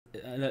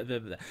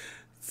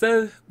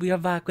So we are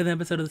back with an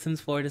episode of The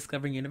Sims 4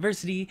 Discovering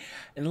University.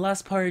 In the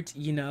last part,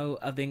 you know,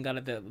 a thing got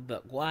a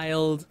bit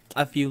wild,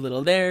 a few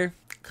little there.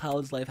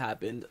 College life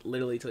happened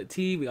literally to a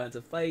T. We got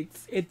into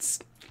fights.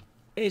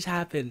 It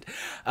happened.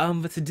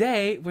 But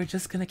today we're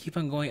just gonna keep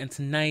on going, and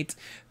tonight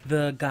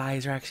the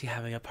guys are actually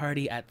having a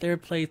party at their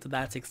place, so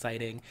that's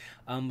exciting.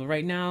 But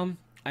right now,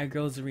 our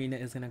girls arena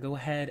is gonna go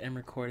ahead and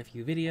record a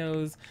few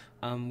videos.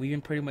 We've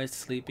been pretty much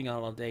sleeping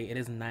all day. It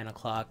is 9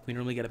 o'clock. We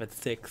normally get up at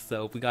 6,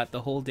 so we got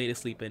the whole day to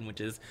sleep in,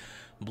 which is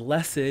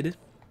blessed.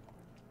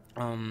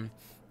 We're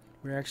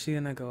actually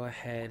gonna go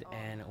ahead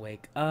and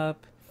wake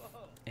up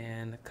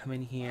and come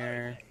in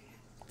here,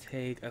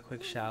 take a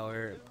quick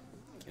shower.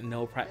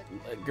 No,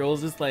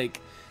 girls just like,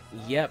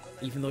 yep.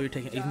 Even though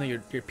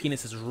your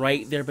penis is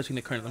right there between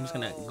the curtains, I'm just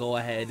gonna go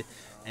ahead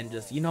and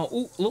just, you know,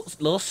 ooh,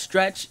 little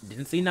stretch.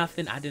 Didn't see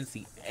nothing. I didn't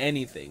see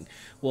anything.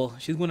 Well,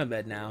 she's going to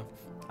bed now.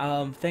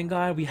 Thank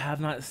God we have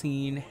not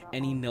seen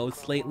any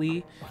notes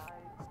lately.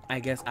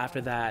 I guess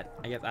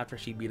after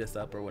she beat us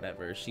up or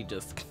whatever, she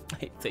just, I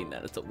hate saying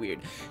that, it's so weird.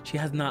 She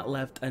has not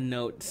left a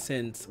note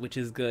since, which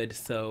is good.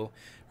 So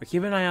we're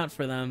keeping an eye out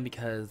for them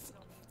because,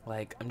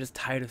 like, I'm just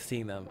tired of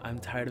seeing them. I'm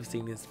tired of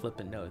seeing these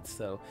flippant notes.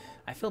 So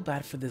I feel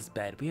bad for this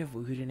bed. We have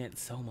wooed in it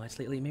so much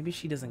lately. Maybe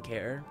she doesn't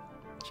care.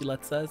 She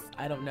lets us.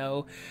 I don't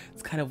know.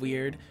 It's kind of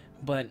weird.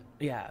 But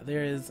yeah,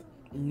 there is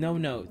no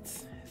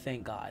notes.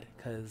 Thank God.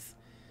 Because,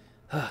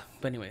 but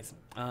anyways,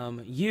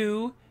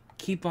 you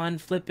keep on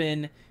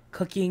flipping,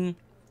 cooking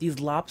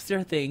these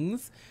lobster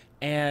things.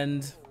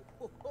 And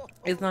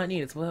it's not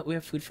needed. So we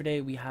have food for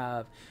today. We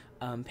have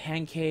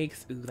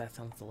pancakes. Ooh, that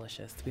sounds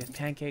delicious. We have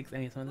pancakes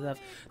and some other stuff.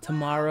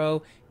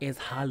 Tomorrow is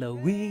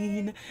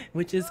Halloween,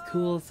 which is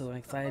cool, so I'm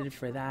excited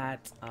for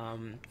that.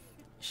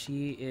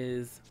 She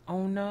is,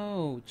 oh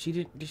no,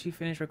 did she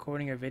finish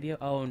recording her video?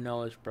 Oh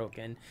no, it's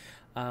broken.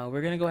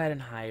 We're gonna go ahead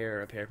and hire a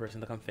repair person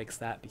to come fix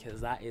that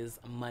because that is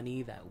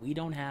money that we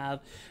don't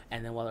have.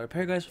 And then while the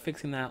repair guys are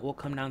fixing that, we'll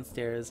come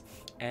downstairs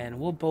and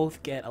we'll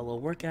both get a little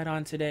workout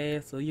on today.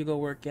 So you go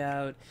work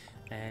out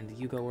and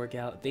you go work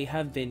out. They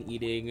have been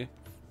eating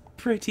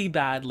pretty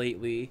bad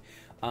lately.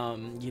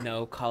 You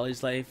know,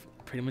 college life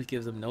pretty much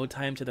gives them no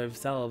time to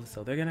themselves,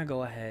 so they're gonna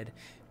go ahead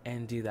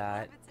and do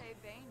that.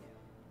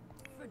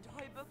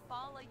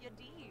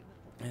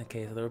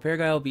 Okay, so the repair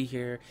guy will be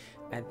here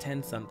at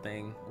 10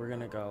 something. We're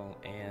gonna go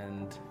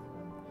and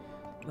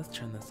let's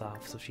turn this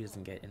off so she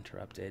doesn't get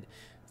interrupted.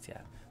 So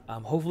yeah,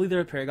 hopefully the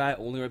repair guy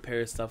only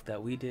repairs stuff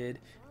that we did.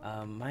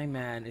 My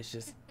man is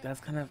just, that's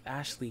kind of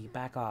Ashley,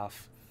 back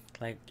off.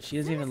 Like, she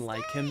doesn't even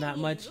like him that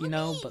much, you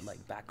know, but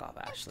like, back off,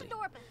 Ashley.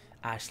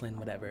 Ashlyn,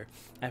 whatever.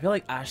 I feel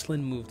like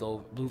Ashlyn moved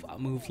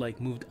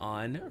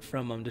on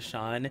from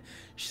DeShawn.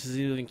 She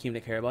doesn't even seem to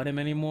care about him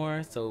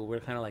anymore, so we're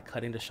kind of like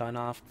cutting DeShawn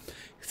off.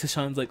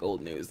 DeShawn's like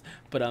old news.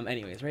 But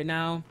anyways, right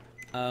now,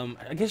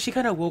 I guess she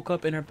kind of woke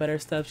up in her better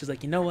stuff. She's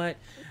like, you know what?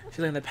 She's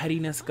letting the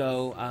pettiness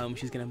go.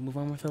 She's gonna move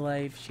on with her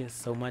life. She has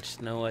so much,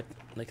 you know what,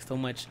 like so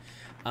much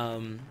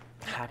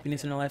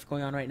happiness in her life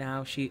going on right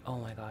now. Oh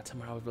my God,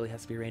 tomorrow it really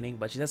has to be raining,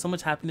 but she has so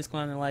much happiness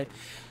going on in her life.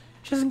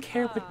 She doesn't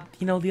care what,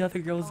 you know, the other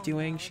girl's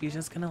doing. She's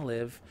just gonna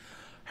live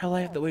her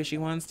life the way she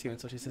wants to. And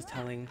so she's just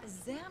telling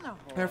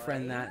her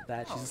friend that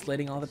she's just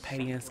letting all the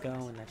pettiness go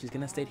and that she's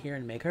gonna stay here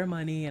and make her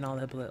money and all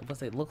that.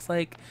 But it looks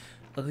like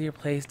your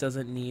place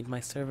doesn't need my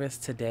service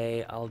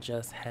today. I'll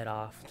just head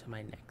off to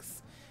my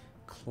next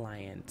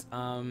client.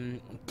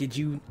 Did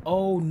you?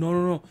 Oh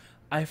no,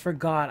 I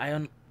forgot.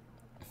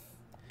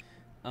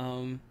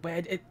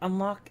 Wait, it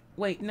unlock.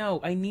 Wait,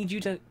 no, I need you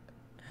to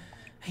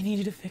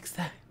fix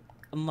that.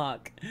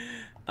 Unlock.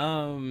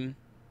 Hire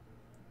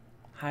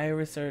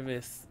a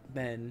service,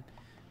 then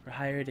or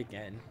hire it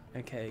again.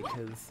 Okay,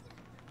 because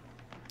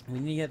we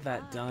need to get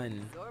that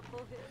done.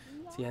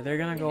 So yeah, they're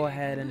gonna go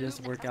ahead and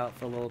just work out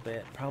for a little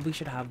bit. Probably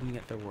should have them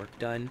get their work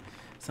done,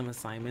 some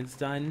assignments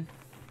done.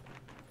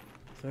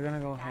 So they're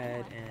gonna go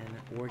ahead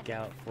and work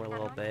out for a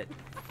little bit.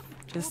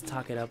 Just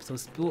talk it up. So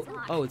it's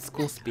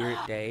school spirit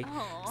day.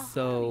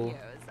 So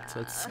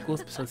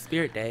it's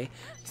spirit day.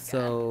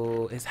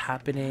 So it's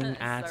happening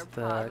at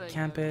the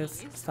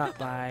campus. Stop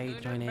by,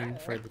 join in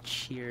for the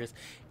cheers.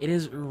 It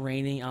is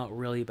raining out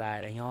really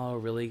bad, and y'all are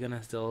really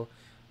gonna still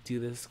do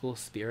this school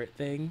spirit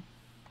thing.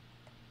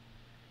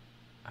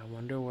 I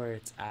wonder where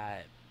it's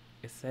at.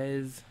 It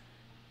says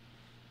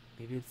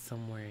maybe it's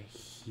somewhere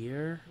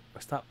here.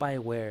 Or stop by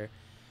where?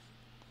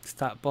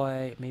 Stop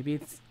by, maybe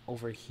it's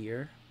over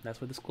here.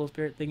 That's where the school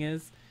spirit thing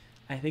is.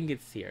 I think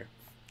it's here.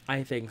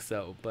 I think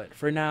so. But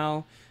for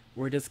now,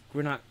 we'll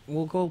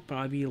go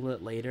probably a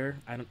little later.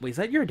 Wait, is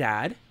that your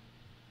dad?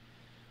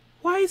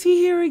 Why is he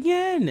here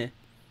again?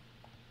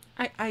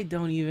 I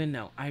don't even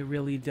know. I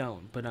really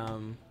don't. But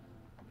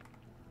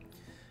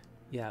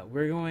yeah,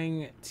 we're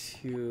going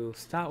to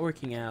stop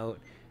working out.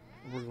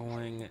 We're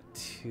going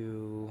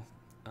to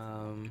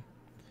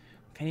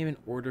can't even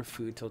order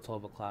food till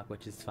 12 o'clock,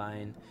 which is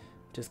fine.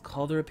 Just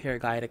call the repair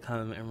guy to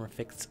come and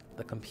fix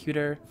the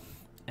computer,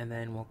 and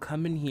then we'll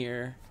come in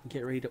here,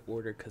 get ready to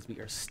order because we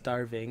are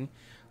starving.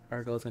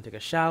 Our girl's gonna take a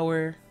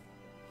shower.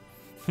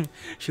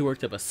 She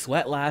worked up a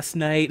sweat last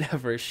night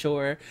for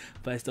sure,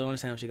 but I still don't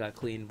understand how she got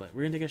clean. But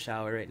we're gonna take a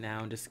shower right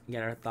now and just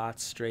get our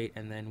thoughts straight,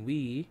 and then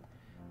we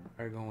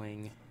are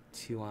going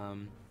to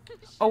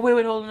oh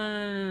wait, hold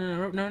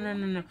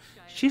on, no.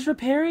 She's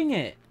repairing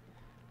it.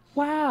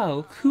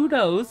 Wow,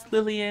 kudos,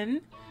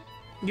 Lillian.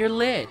 You're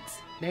lit.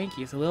 Thank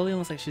you. So Lillian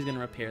looks like she's gonna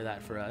repair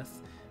that for us.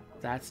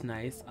 That's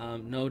nice.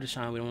 No,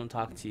 DeShawn, we don't want to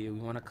talk to you. We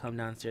want to come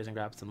downstairs and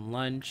grab some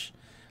lunch.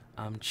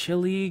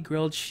 Chili,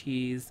 grilled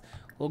cheese.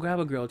 We'll grab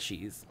a grilled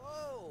cheese.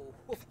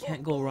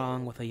 Can't go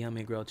wrong with a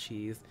yummy grilled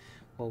cheese.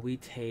 While we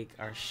take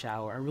our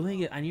shower. I really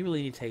need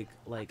to take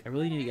I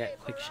really need to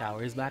get quick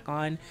showers back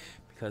on,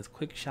 because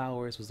quick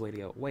showers was the way to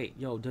go. Wait,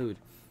 yo, dude,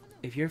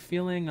 if you're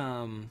feeling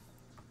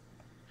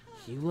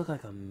you look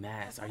like a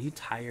mess. Are you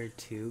tired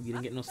too? You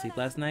didn't get no sleep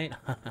last night?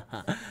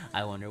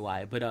 I wonder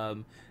why. But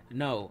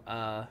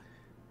no.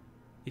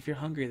 If you're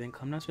hungry, then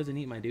come downstairs and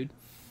eat, my dude.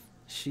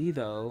 She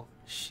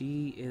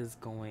is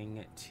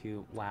going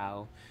to,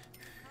 wow.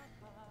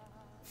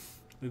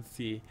 Let's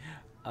see.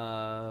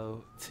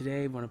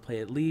 Today we want to play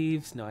at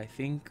Leaves. No, I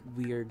think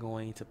we are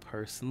going to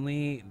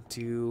personally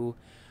do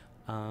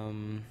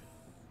some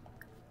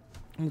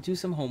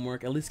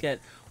homework. At least get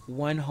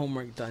one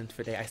homework done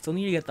for today. I still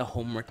need to get the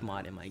homework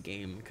mod in my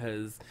game,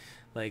 because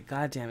like,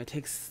 goddamn, it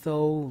takes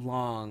so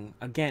long.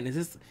 Again,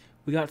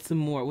 we got some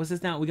more. What's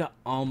this now? We got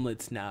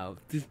omelets now.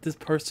 This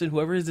person,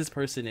 whoever this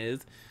person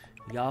is,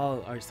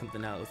 y'all are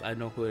something else. I don't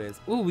know who it is.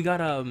 Ooh, we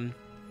got a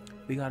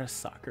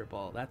soccer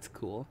ball. That's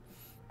cool.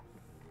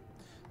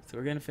 So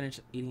we're gonna finish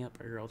eating up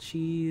our grilled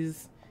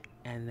cheese,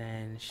 and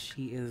then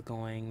she is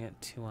going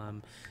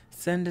to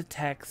send a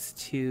text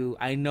to.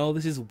 I know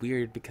this is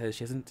weird because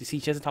she hasn't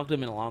talked to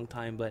him in a long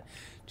time, but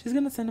she's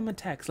gonna send him a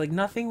text. Like,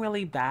 nothing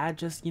really bad.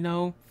 Just, you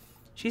know,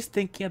 she's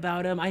thinking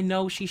about him. I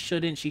know she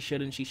shouldn't,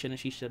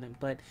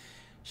 but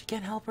she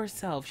can't help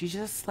herself. She's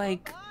just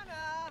like,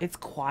 it's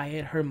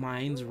quiet. Her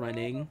mind's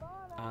running.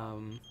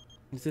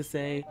 Let's just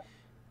say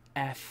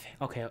F.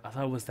 Okay, I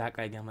thought it was that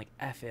guy again. I'm like,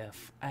 F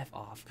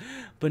off.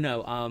 But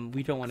no,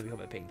 we don't want to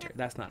become a painter.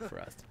 That's not for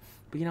us.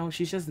 But you know,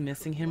 she's just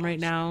missing him right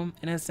now,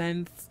 in a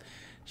sense.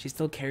 She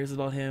still cares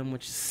about him,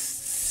 which is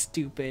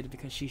stupid,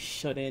 because she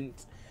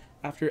shouldn't.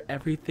 After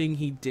everything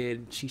he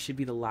did, he should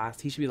be the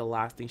last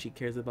thing she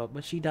cares about,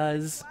 but she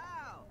does.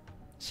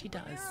 She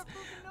does.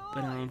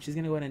 But she's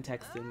gonna go ahead and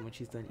text him when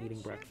she's done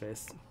eating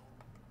breakfast.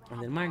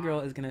 And then my girl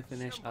is gonna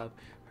finish up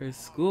her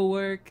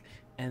schoolwork,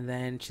 and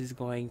then she's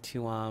going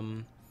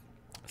to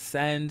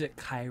send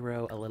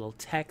Cairo a little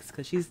text,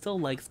 because she still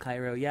likes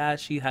Cairo. Yeah,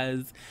 she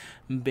has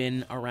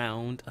been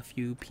around a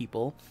few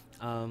people.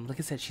 Like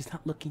I said, she's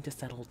not looking to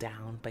settle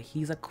down, but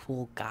he's a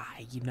cool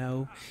guy, you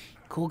know?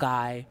 Cool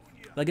guy.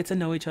 Like, get to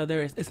know each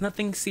other. It's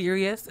nothing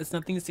serious. It's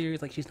nothing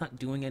serious. Like, she's not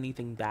doing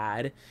anything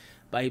bad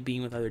by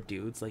being with other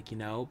dudes, like, you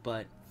know?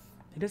 But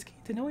they just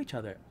get to know each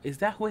other. Is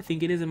that who I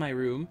think it is in my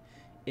room?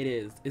 It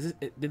is.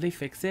 Did they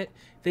fix it?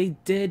 They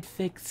did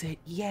fix it.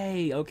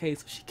 Yay. Okay,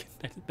 so she can,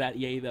 that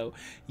yay though.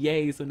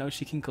 Yay, so now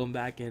she can come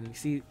back. And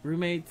see,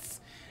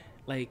 roommates,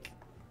 like,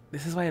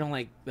 this is why I don't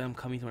like them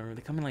coming to my room.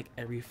 They come in like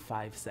every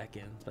 5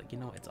 seconds. But you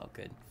know, it's all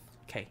good.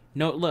 Okay,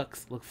 look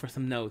for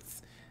some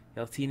notes.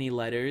 Y'all see any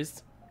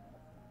letters?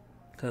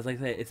 Because like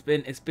I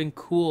said, it's been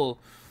cool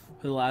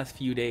for the last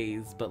few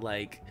days, but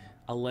like,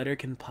 a letter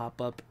can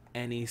pop up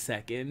any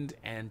second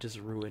and just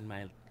ruin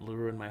my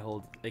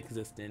whole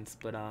existence.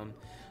 But so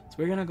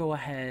we're gonna go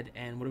ahead,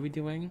 and what are we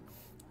doing?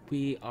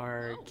 We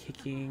are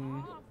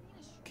kicking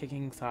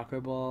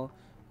soccer ball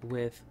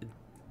with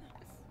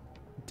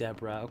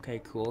Deborah.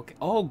 Okay, cool. Okay.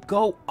 Oh,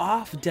 go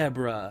off,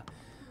 Deborah.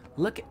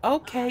 Look.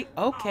 Okay.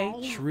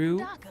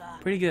 True.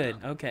 Pretty good.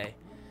 Okay.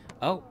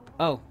 Oh,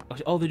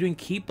 they're doing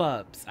keep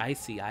ups. I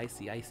see.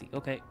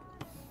 Okay.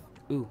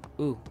 Ooh,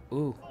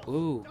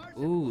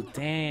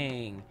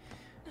 dang.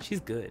 She's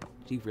good.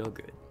 She's real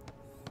good.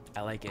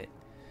 I like it.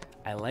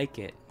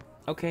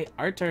 Okay,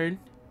 our turn.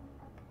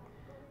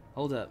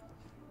 Hold up.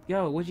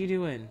 Yo, what you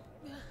doing?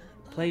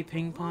 Play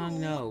ping pong?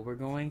 No, we're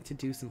going to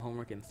do some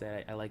homework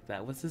instead. I like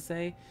that. What's this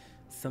say?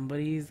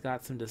 Somebody's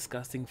got some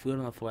disgusting food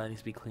on the floor that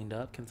needs to be cleaned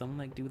up. Can someone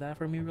like do that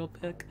for me real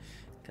quick?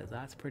 Because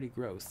that's pretty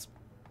gross.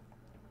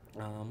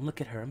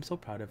 Look at her. I'm so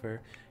proud of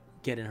her.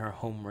 Getting her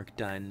homework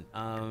done.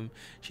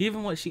 She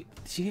even want to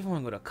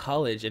go to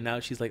college, and now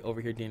she's like over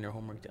here getting her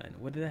homework done.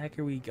 What the heck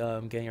are we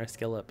getting our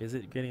skill up? Is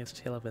it getting us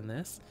skill up in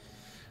this?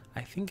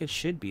 I think it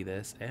should be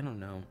this. I don't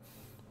know.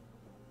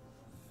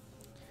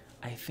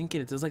 I think it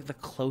is. This is like the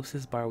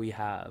closest bar we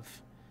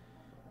have.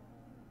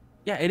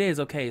 Yeah, it is.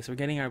 Okay, so we're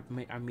getting our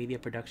media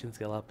production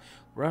skill up.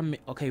 We're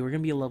gonna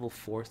be a level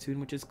 4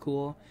 student, which is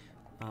cool.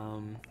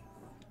 And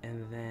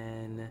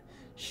then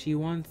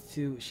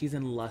she's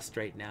in lust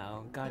right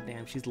now. God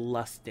damn, she's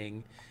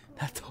lusting.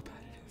 That's how bad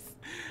it is.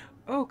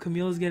 Oh,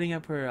 Camille's getting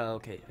up her,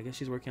 okay, I guess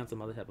she's working on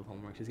some other type of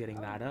homework. She's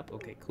getting that up.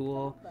 Okay,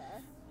 cool.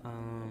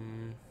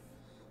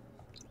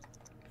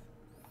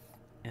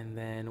 And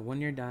then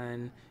when you're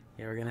done,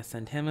 yeah, we're gonna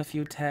send him a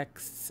few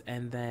texts,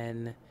 and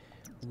then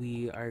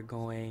we are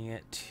going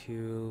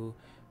to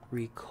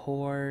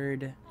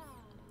record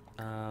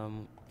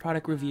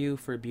product review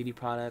for a beauty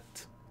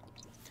product.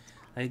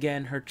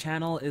 Again, her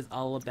channel is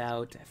all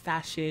about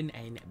fashion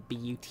and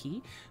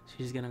beauty.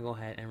 She's gonna go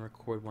ahead and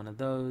record one of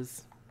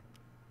those.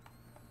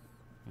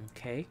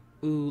 Okay.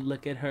 Ooh,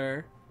 look at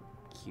her.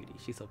 Cutie.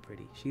 She's so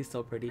pretty. She's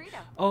so pretty.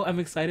 Oh, I'm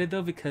excited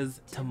though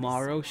because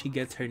tomorrow she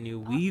gets her new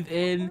weave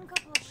in.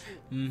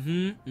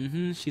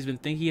 She's been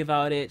thinking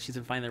about it. She's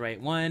been finding the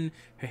right one.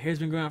 Her hair's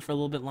been growing out for a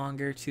little bit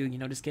longer too. You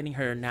know, just getting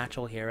her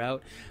natural hair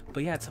out.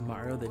 But yeah,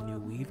 tomorrow the new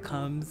weave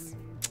comes.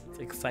 It's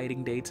an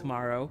exciting day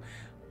tomorrow.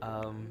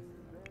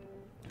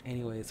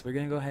 Anyways, we're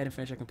gonna go ahead and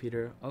finish our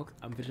computer. Oh,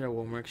 I'm finishing our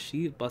homework.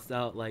 She busts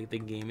out like the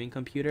gaming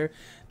computer.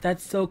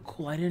 That's so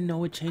cool. I didn't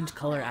know it changed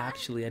color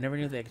actually. I never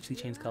knew they actually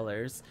changed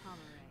colors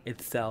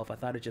itself. I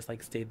thought it just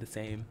like stayed the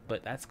same,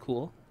 but that's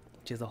cool.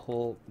 She has a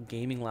whole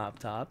gaming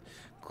laptop.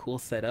 Cool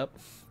setup.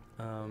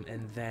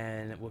 And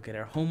then we'll get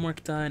our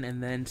homework done,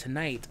 and then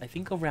tonight, I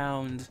think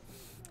around,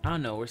 I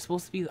don't know, we're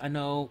supposed to be, I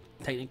know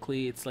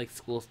technically it's like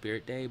school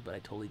spirit day, but I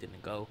totally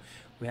didn't go.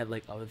 We had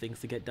like other things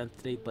to get done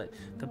today, but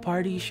the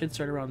party should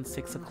start around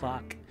 6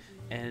 o'clock,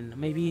 and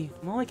maybe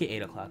more like at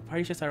 8 o'clock.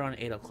 Party should start around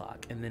 8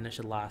 o'clock, and then it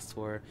should last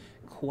for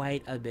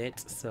quite a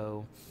bit,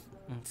 so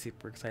I'm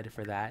super excited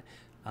for that.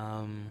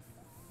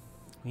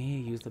 We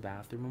need to use the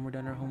bathroom when we're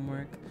done our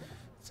homework.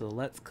 So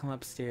let's come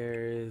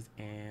upstairs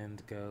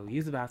and go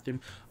use the bathroom.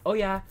 Oh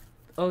yeah,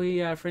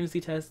 pregnancy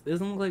test. It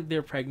doesn't look like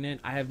they're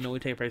pregnant. I have no way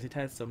to take a pregnancy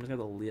test, so I'm just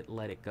gonna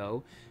let it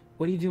go.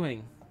 What are you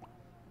doing?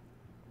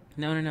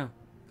 No.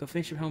 Go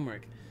finish your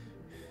homework.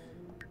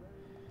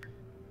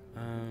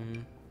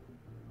 Okay,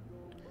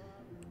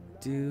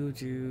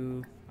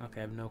 I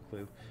have no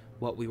clue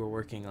what we were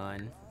working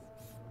on.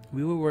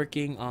 We were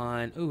working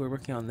on, we're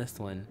working on this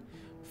one.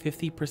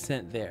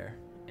 50% there.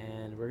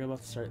 And we're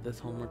about to start this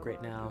homework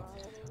right now.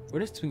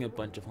 We're just doing a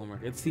bunch of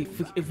homework. Let's see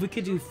if we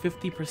could do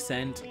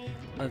 50%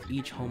 of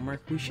each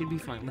homework, we should be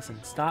fine. Listen,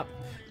 stop.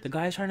 The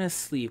guy's trying to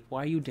sleep.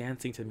 Why are you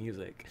dancing to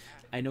music?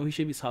 I know he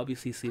should be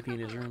obviously sleeping in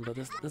his room, but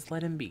just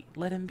let him be.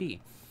 Let him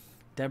be.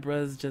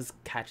 Deborah's just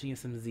catching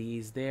some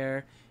Z's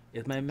there.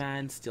 Is my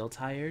man still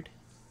tired?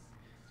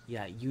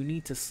 Yeah, you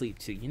need to sleep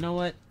too. You know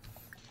what?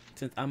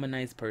 Since I'm a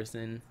nice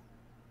person,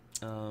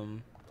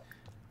 I'm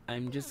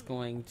just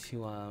going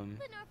to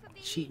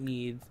cheat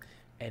needs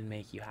and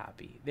make you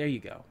happy. There you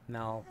go.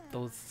 Now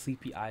those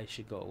sleepy eyes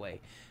should go away.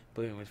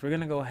 But anyways, we're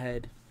gonna go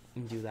ahead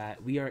and do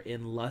that. We are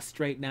in lust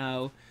right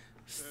now,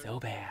 so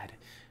bad.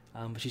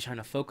 But she's trying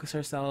to focus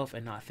herself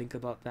and not think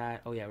about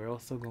that. Oh yeah, we're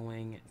also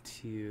going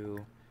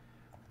to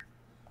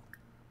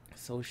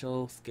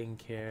social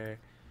skincare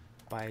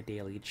by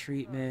daily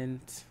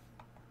treatment.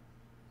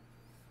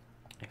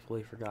 I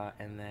fully forgot.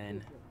 And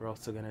then we're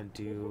also gonna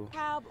do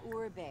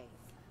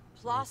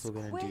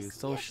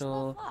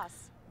social.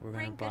 We're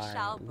gonna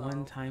buy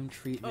one-time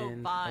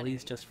treatment, at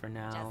least just for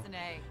now.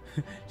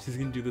 She's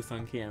gonna do this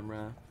on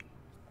camera.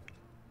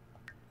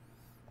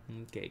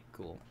 Okay,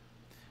 cool.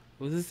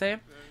 What does it say?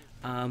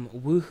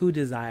 Woohoo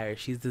desire.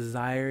 She's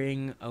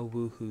desiring a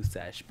woohoo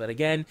sesh. But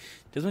again,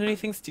 doesn't want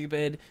anything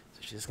stupid,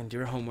 so she's just gonna do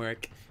her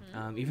homework.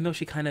 Even though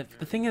she kind of,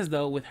 the thing is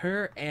though, with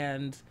her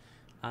and,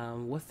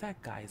 what's that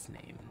guy's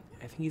name?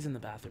 I think he's in the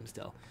bathroom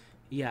still.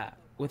 Yeah,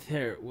 with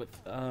her, with,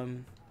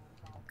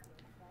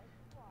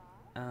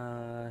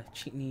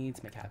 cheat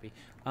needs, make happy.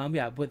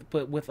 Yeah,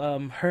 with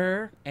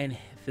her and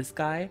this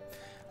guy,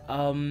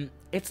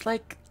 it's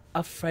like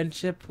a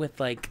friendship with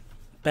like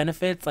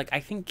benefits. Like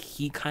I think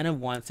he kind of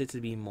wants it to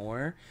be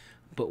more,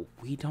 but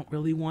we don't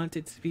really want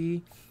it to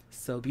be.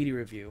 So beauty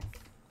review.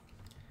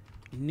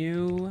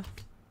 New,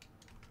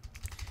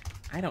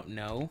 I don't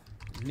know,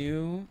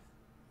 new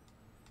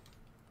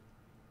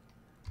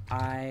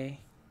eye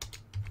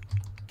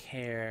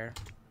care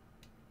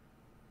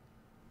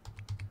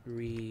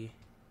review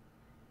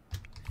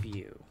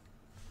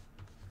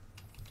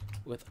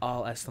with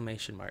all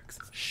exclamation marks.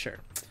 Sure.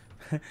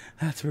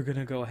 That's what we're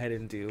gonna go ahead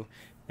and do.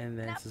 And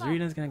then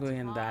Serina's gonna go ahead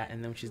and that,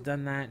 and then when she's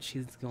done that,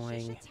 she's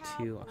going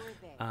to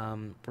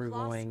we're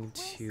going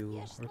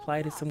to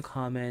reply to some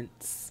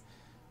comments,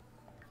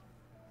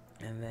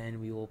 and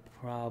then we will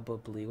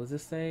probably, what does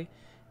this say?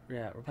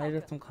 Yeah, reply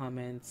to some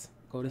comments,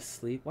 go to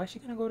sleep. Why is she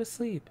gonna go to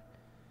sleep?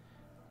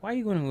 Why are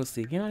you going to go to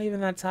sleep? You're not even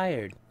that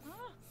tired.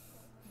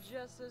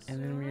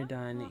 And then when you're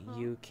done,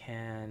 you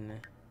can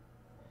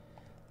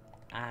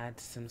add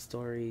some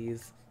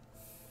stories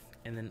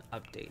and then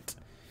update.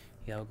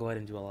 Yeah, I'll go ahead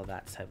and do all of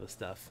that type of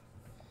stuff.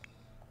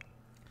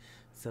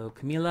 So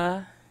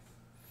Camila,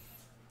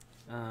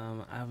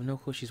 I have no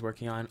clue she's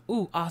working on.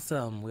 Ooh,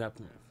 awesome. We got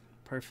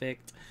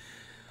perfect.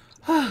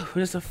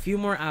 Just a few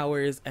more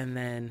hours, and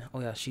then,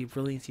 oh yeah, she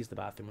really needs to use the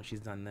bathroom when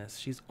she's done this.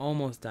 She's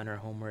almost done her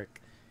homework.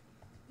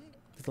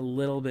 Just a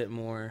little bit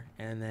more,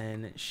 and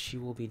then she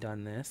will be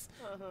done this.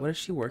 What is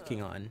she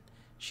working on?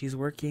 She's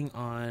working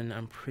on,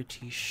 I'm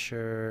pretty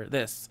sure,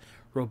 this.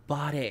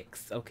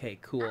 Robotics. Okay,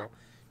 cool.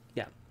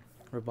 Yeah,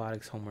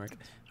 robotics homework.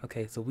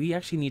 Okay, so we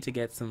actually need to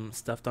get some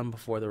stuff done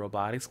before the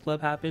robotics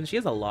club happens. She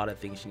has a lot of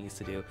things she needs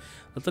to do.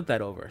 Let's look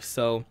that over.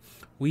 So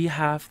we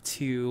have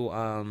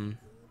to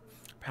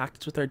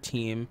practice with our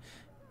team,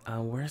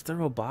 Where's the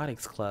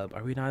robotics club?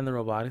 Are we not in the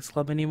robotics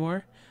club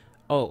anymore?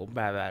 Oh,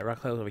 bad.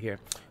 Rock club over here.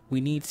 We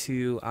need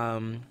to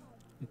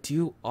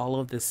do all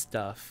of this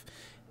stuff.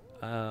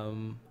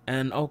 And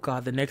oh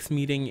god, the next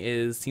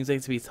meeting seems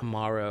like to be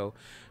tomorrow.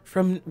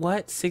 From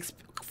what? 6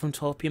 from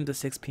 12 p.m. to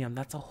 6 p.m.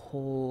 That's a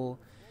whole,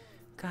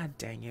 god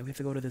dang it. We have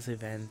to go to this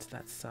event.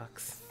 That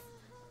sucks.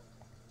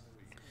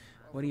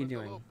 What are you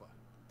doing?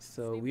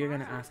 So we are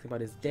gonna ask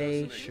about his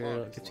day.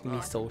 Sure, get to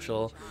be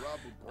social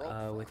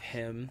with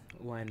him.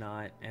 Why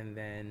not? And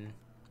then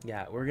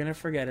yeah, we're gonna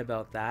forget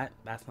about that.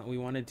 That's not what we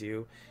want to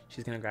do.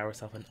 She's gonna grab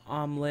herself an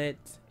omelet.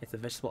 It's a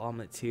vegetable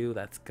omelet too.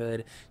 That's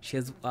good. She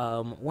has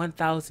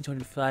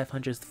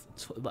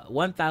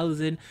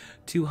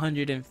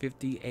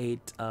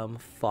 1,258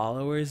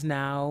 followers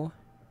now.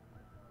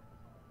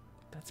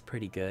 That's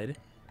pretty good.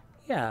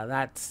 Yeah,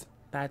 that's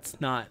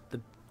not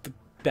the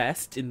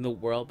best in the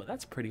world, but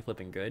that's pretty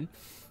flipping good.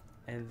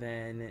 And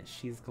then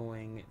she's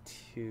going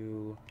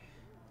to,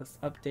 let's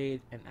update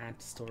and add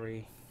to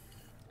story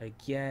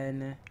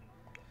again.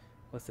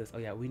 What's this? Oh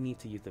yeah, we need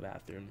to use the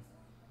bathroom.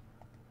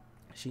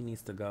 She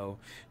needs to go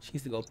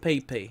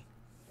pay.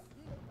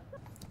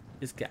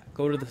 Just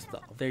go to the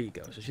stall. There you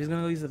go. So she's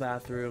gonna go use the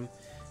bathroom,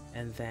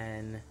 and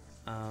then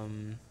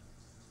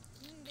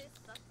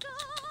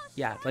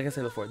yeah, like I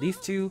said before, these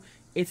two,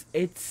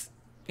 it's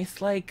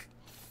like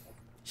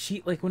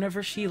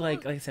whenever she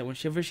like I said,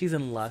 whenever she's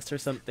in lust or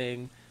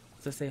something.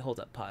 Let's say, hold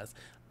up, pause.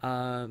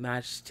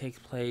 Match takes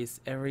place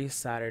every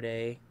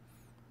Saturday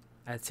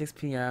at 6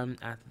 p.m.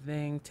 at the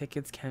thing.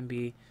 Tickets can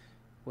be,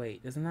 wait,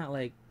 isn't that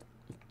like,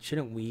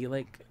 shouldn't we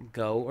like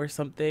go or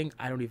something?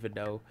 I don't even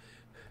know.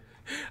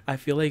 I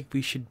feel like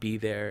we should be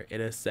there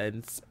in a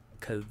sense,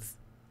 because,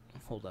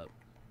 hold up,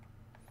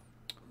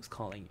 who's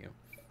calling you?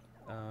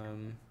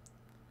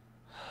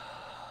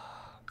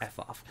 F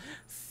off.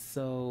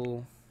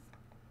 So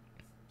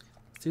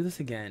let's do this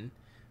again.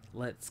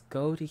 Let's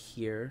go to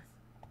here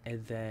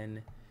and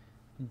then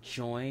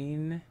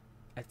join,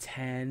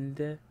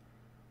 attend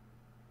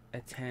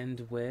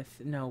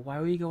with, no, why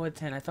would we go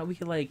attend? I thought we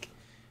could like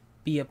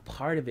be a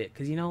part of it,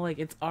 because you know, like,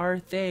 it's our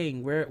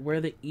thing. We're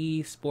the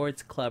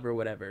esports club or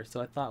whatever, so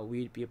I thought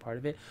we'd be a part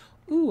of it.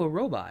 Ooh, a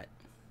robot.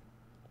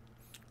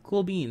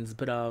 Cool beans.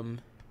 But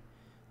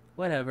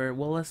whatever,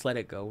 well, let's let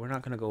it go. We're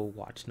not gonna go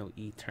watch no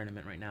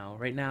tournament right now.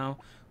 Right now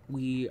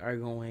we are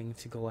going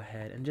to go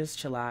ahead and just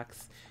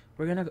chillax.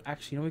 We're gonna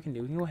actually, you know what we can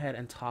do? We can go ahead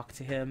and talk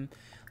to him.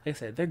 Like I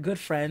said, they're good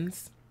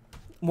friends.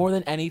 More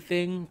than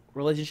anything,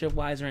 relationship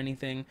wise or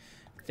anything,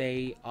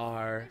 they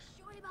are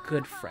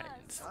good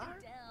friends.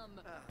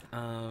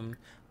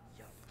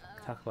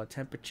 Talk about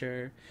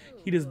temperature.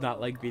 He does not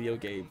like video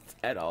games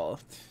at all.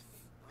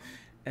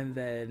 And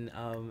then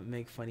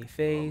make funny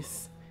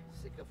face.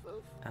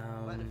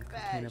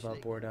 Complain about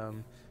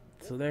boredom.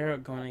 So they're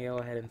going to go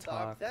ahead and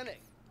talk.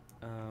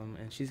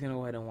 And she's gonna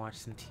go ahead and watch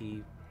some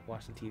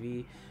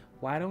TV.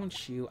 Why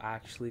don't you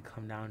actually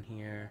come down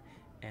here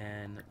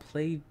and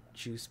play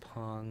Juice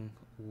Pong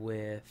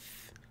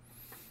with?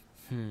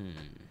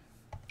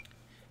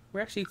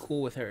 We're actually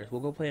cool with her. We'll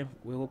go play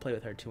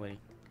with her too.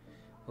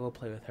 We'll go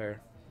play with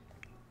her.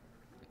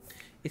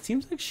 It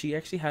seems like she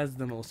actually has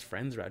the most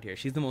friends around here.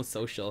 She's the most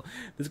social.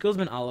 This girl's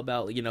been all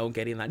about, you know,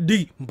 getting that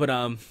D. But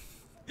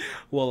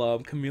well,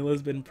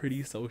 Camila's been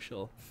pretty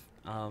social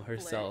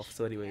herself.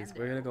 So anyways,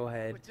 we're gonna go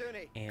ahead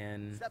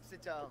and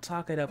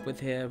talk it up with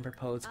him,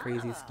 propose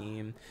crazy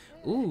scheme.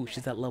 Ooh,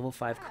 she's at level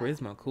 5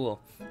 charisma, cool.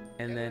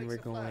 And then we're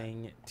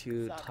going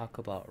to talk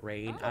about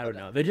rain. I don't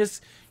know, they're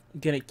just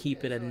gonna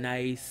keep it a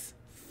nice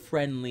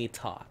friendly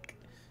talk.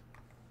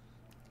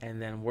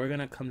 And then we're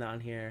gonna come down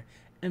here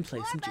and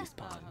play some Juice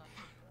Pong.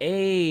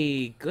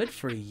 Hey, good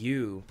for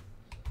you.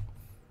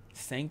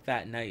 Sank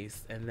that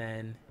nice. And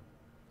then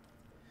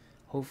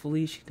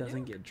hopefully she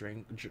doesn't get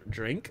drunk.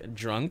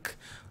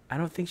 I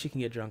don't think she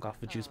can get drunk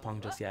off of Juice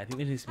Pong just yet. I think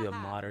there needs to be a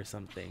mod or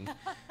something.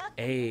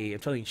 Hey, I'm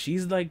telling you,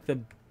 she's like the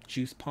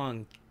Juice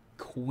Pong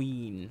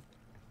queen.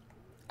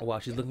 Wow,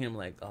 she's looking at him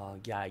like, oh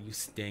yeah, you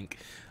stink.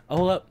 Oh,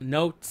 hold up,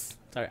 notes.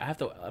 Sorry, I have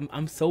to.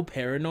 I'm so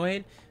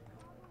paranoid.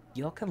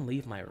 Y'all can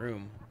leave my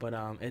room, but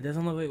it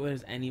doesn't look like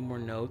there's any more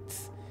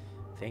notes.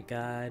 Thank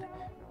God.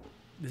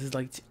 This is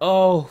like,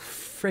 oh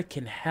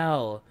freaking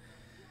hell.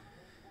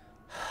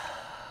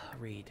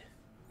 Read.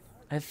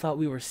 I thought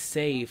we were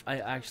safe. I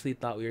actually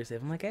thought we were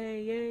safe. I'm like,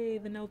 hey, yay,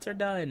 the notes are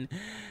done.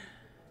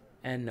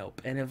 And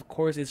nope. And of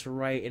course, it's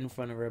right in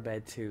front of her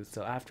bed too.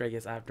 So after, I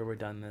guess after we're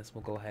done this,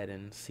 we'll go ahead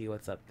and see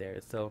what's up there.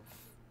 So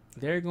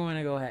they're going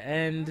to go ahead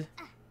and,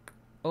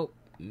 oh,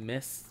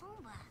 miss.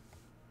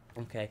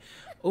 Okay.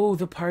 Oh,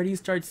 the party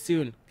starts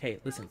soon. Okay,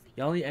 listen,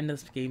 y'all need to end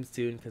this game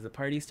soon because the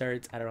party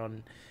starts at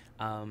around,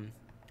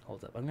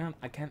 hold up.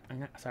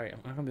 Sorry, I'm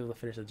not gonna be able to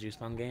finish the Juice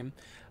Pong game,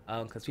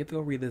 because we have to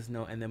go read this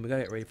note and then we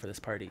gotta get ready for this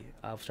party.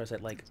 Starts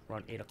at like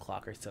around 8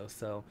 o'clock or so.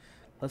 So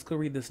let's go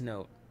read this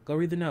note. Go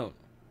read the note.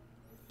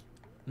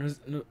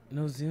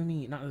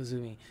 Nozumi, not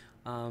Nozumi.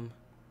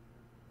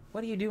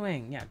 What are you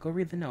doing? Yeah, go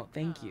read the note.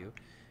 Thank you.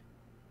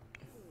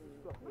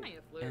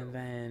 And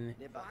then,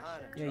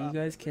 yeah, you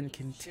guys can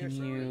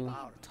continue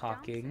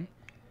talking.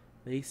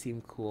 They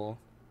seem cool.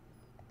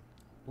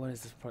 What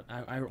is this part?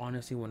 I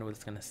honestly wonder what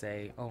it's gonna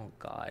say. Oh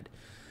God.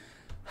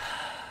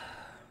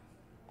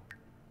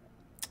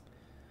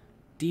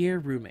 Dear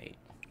roommate,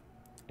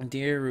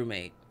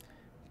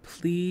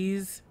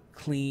 please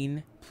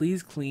clean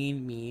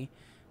me.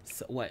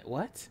 So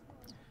what?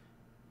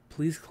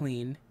 Please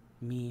clean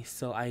me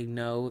so I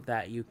know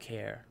that you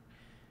care.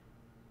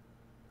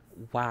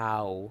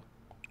 Wow.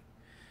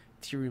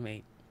 Dear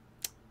roommate,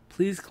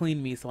 please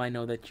clean me so I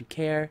know that you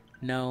care.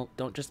 No,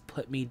 don't just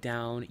put me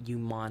down, you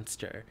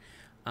monster.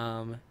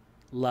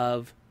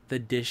 Love, the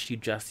dish you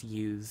just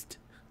used.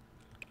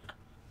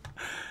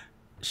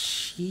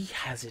 She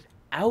has it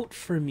out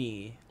for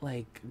me.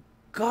 Like,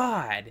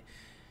 God.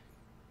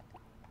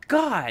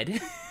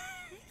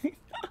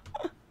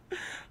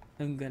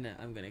 I'm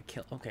gonna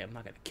kill. Okay, I'm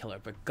not gonna kill her,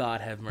 but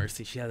God have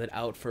mercy. She has it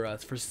out for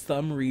us for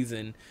some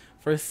reason.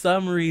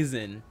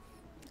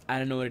 I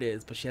don't know what it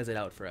is, but she has it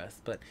out for us.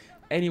 But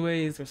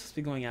anyways, we're supposed to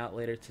be going out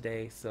later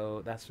today,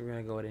 so that's what we're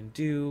gonna go ahead and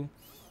do.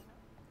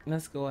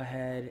 Let's go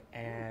ahead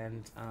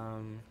and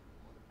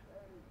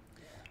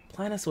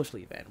plan a social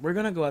event. We're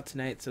gonna go out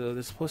tonight, so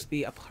there's supposed to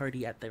be a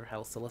party at their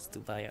house, so let's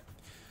do that.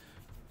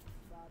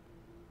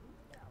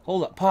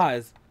 Hold up,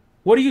 pause.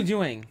 What are you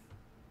doing?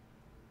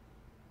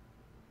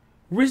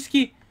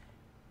 Risky.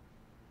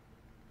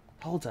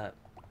 Hold up.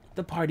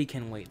 The party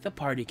can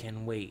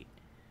wait.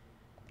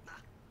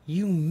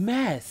 You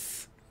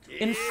mess.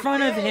 In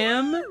front of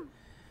him?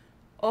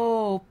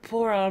 Oh,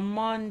 poor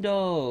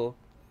Armando.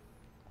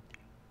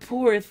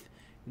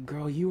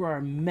 Girl, you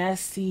are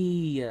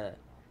messy.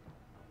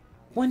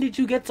 When did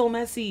you get so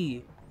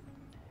messy?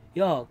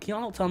 Yo, can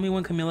y'all tell me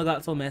when Camila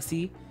got so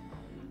messy?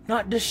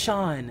 Not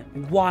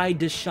DeShawn. Why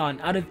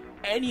DeShawn? Out of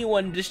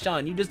anyone,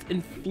 DeShawn, you just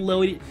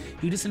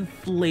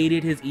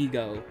inflated his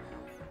ego.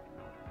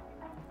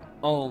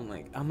 Oh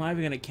my, I'm not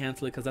even gonna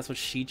cancel it because that's what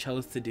she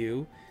chose to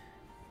do.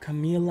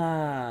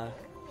 Camila,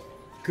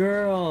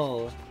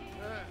 girl,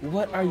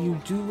 what are you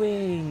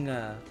doing?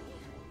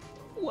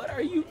 What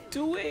are you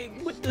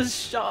doing with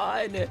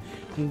DeShawn?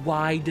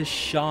 Why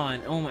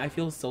DeShawn? Oh my, I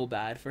feel so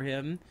bad for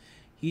him.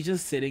 He's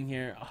just sitting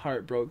here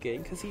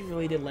heartbroken because he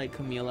really did like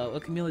Camila.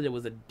 What Camila did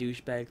was a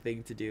douchebag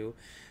thing to do.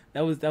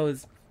 That was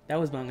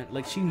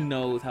like, she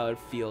knows how it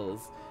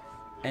feels,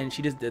 and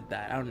she just did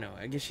that. I don't know.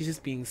 I guess she's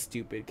just being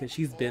stupid because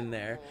she's been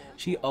there.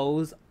 She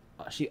owes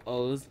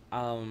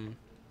him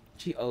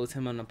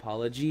an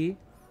apology.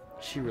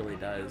 She really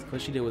does. What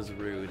she did was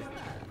rude.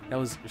 That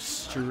was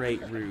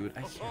straight rude.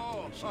 I can't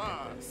believe she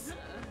did this.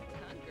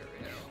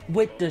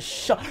 With the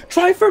shot.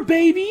 Try for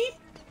baby.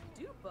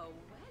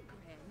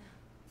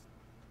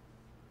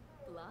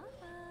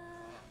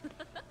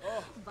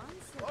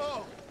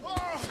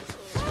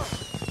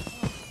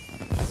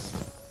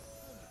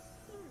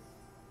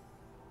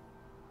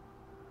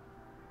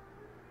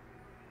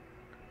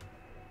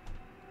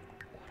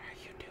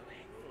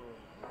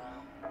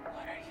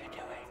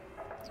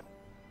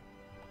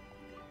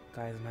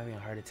 Guys, I'm having a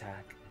heart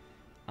attack.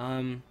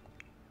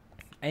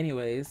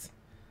 Anyways,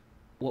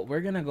 what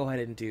we're gonna go ahead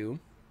and do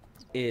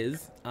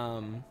is,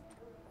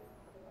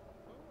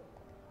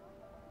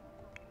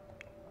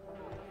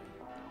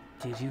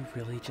 did you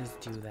really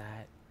just do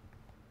that?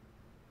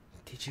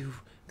 Did you,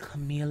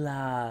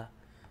 Camila?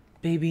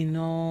 Baby,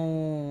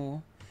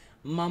 no.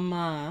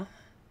 Mama.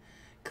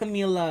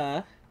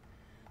 Camila.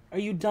 Are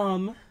you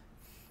dumb?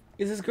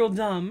 Is this girl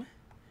dumb?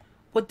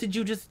 What did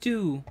you just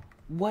do?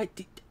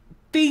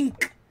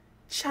 Think!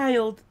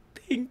 Child,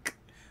 think.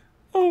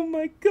 Oh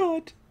my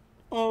God.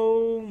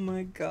 Oh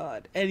my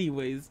God.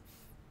 Anyways,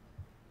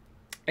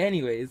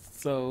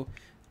 so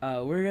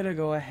we're gonna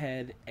go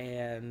ahead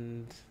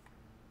and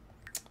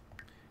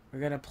we're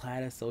gonna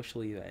plan a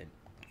social event.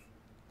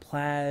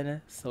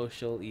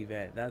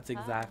 That's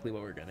exactly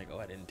what we're gonna go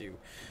ahead and do.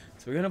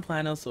 So we're gonna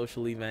plan a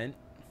social event.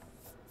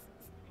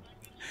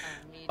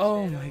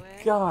 Oh my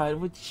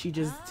God, what did she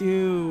just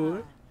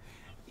do?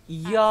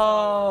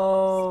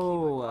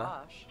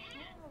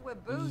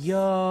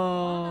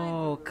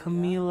 Yo,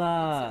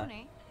 Camila.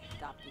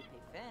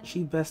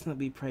 She best not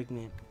be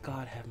pregnant.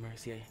 God have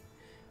mercy.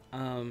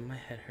 My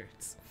head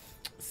hurts.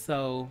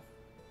 So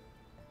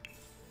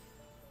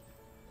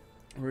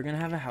we're gonna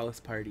have a house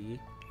party,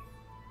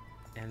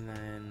 and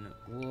then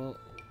we'll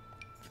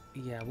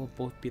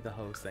both be the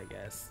hosts, I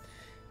guess.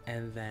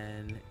 And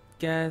then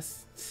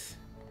guests,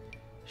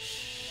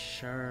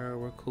 sure,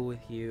 we're cool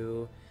with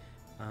you.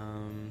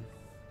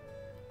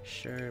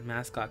 Sure,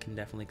 mascot can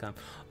definitely come.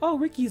 Oh,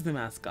 Ricky's the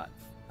mascot.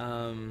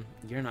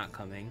 You're not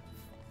coming.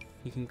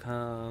 You can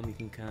come. It's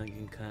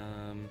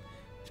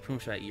pretty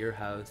much at your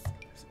house.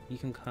 You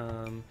can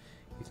come.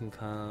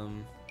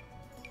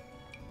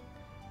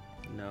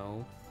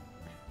 No.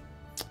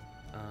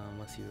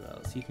 Let's see who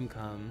else. You can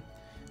come.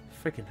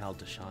 Freaking hell,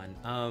 DeShawn.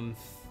 I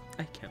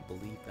can't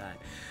believe that.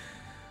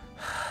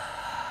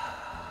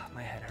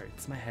 My head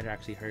hurts. My head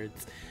actually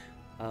hurts.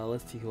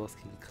 Let's see who else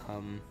can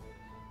come.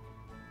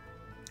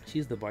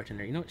 She's the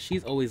bartender. You know what?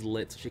 She's always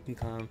lit, so she can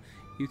come.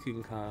 You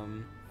can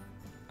come.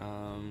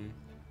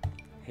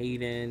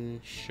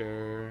 Hayden,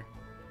 sure.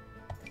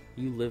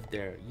 You live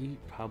there. You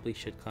probably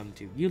should come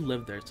too. You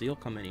live there, so you'll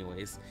come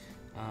anyways.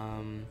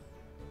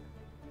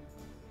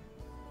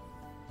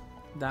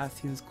 That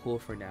seems cool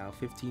for now.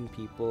 15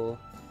 people.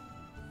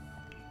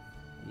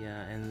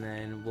 Yeah, and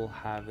then we'll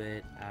have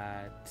it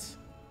at...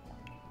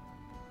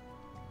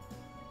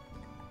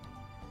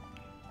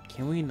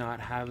 Can we not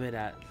have it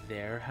at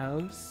their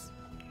house?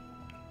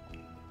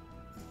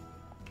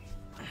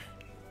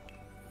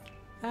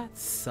 That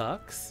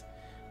sucks.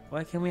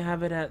 Why can't we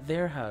have it at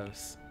their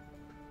house?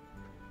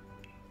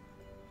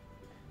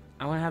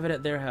 I want to have it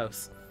at their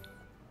house.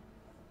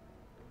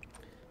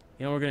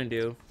 You know what we're gonna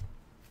do?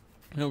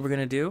 You know what we're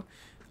gonna do?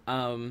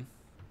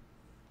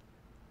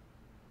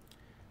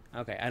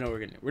 Okay, I know what we're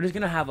gonna do. We're just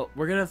gonna have a...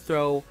 We're gonna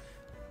throw...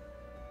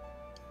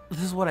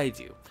 This is what I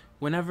do.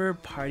 Whenever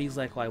parties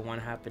like what I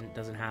want to happen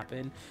doesn't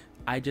happen,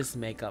 I just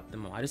make up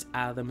them all. I just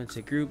add them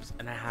into groups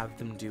and I have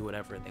them do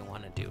whatever they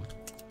want to do.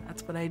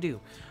 That's what I do.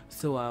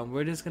 So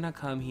we're just gonna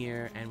come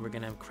here and we're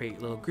gonna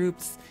create little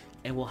groups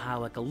and we'll have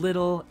like a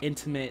little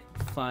intimate,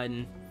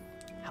 fun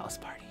house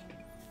party.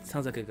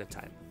 Sounds like a good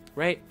time,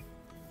 right?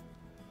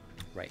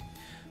 Right.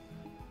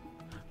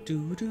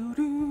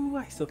 Do.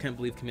 I still can't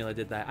believe Camila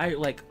did that. I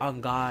like,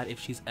 on God, if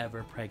she's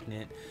ever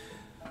pregnant.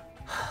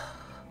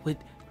 With,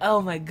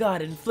 oh my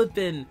God, and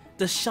flippin',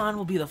 DeShawn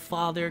will be the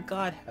father.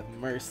 God have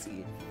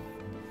mercy.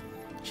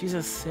 She's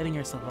just setting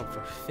herself up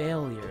for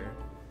failure.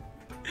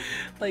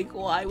 Like,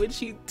 why would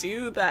she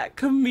do that?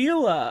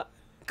 Camila.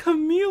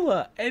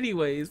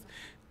 Anyways,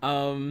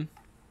 let's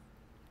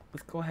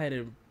go ahead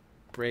and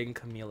bring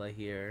Camila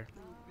here.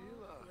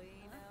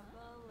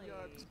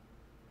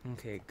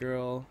 Okay,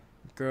 girl.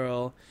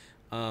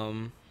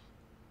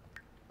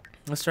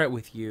 Let's start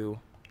with you.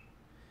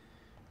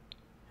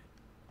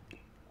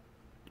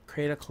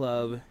 Create a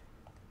club.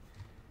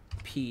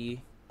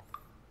 P.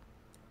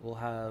 We'll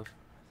have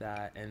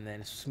that, and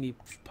then me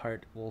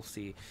part we'll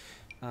see.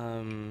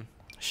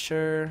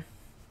 Sure.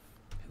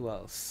 Who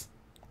else?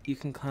 You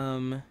can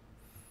come.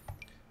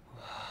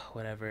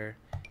 Whatever.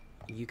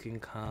 You can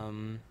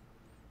come.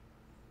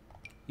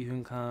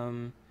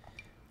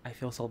 I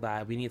feel so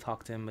bad. We need to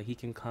talk to him, but he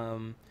can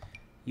come.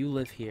 You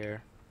live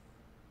here.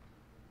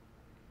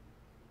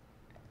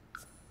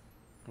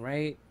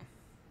 Right?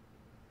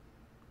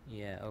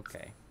 Yeah,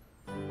 okay.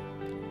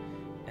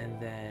 And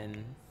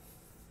then...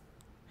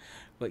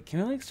 Wait, can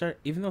we like start...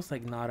 Even though it's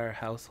like not our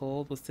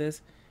household, what's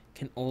this?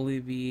 Can only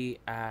be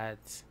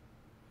at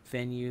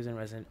venues and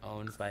resident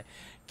owned by...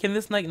 Can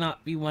this like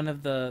not be one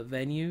of the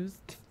venues?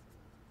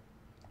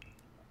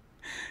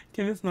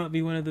 Can this not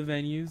be one of the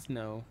venues?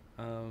 No.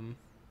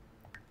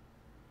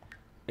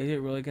 Is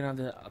it really gonna have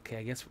to... Okay,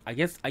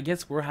 I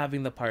guess we're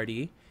having the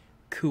party.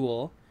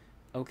 Cool.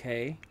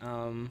 Okay.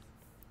 And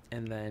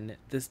then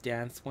this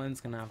dance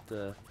one's gonna have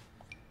to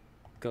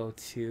go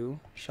too.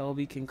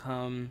 Shelby can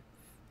come,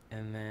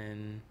 and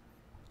then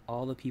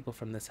all the people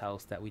from this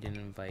house that we didn't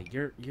invite.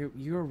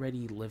 You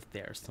already lived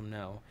there, so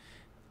no.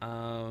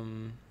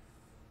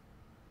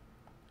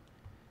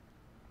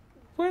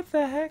 What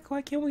the heck?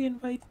 Why can't we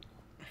invite...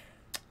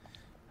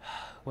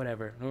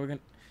 Whatever. No, we're gonna...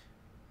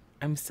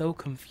 I'm so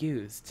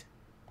confused.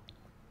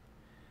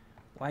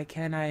 Why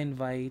can't I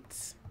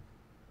invite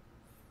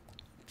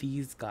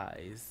these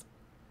guys?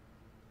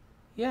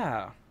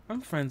 Yeah,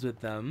 I'm friends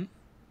with them.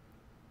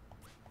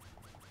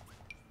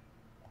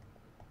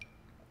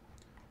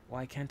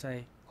 Why can't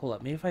I... Hold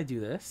up, maybe if I do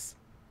this...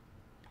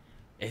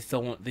 They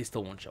still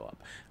won't show up.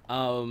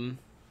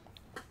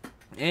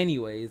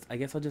 Anyways, I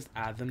guess I'll just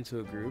add them to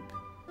a group.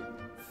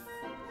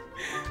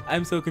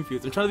 I'm so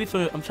confused. I'm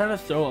trying to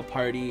throw a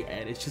party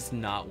and it's just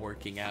not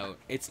working out.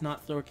 It's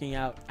not working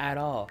out at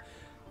all.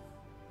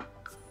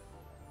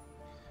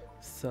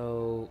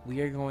 So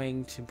we are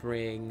going to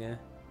bring...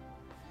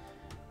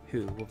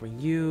 Who? We'll bring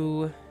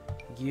you.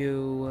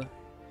 You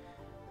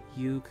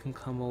can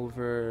come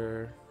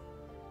over.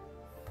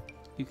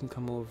 You can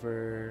come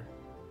over.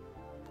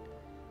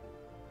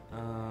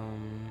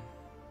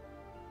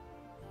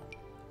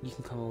 You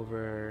can come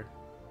over.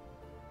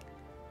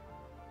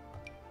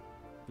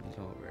 You can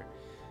come over.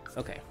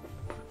 Okay.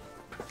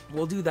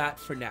 We'll do that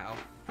for now.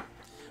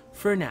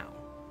 For now,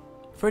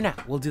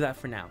 we'll do that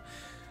for now.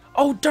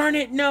 Oh darn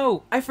it!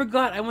 No, I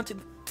forgot. I want to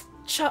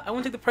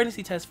take the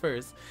pregnancy test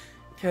first,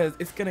 because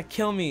it's gonna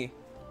kill me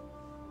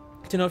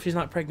to know if she's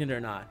not pregnant or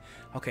not.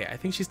 Okay, I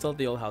think she's still at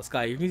the old house.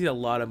 Guy, you're gonna see a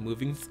lot of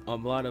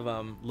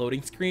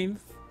loading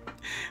screens,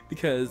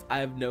 because I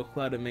have no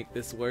clue how to make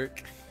this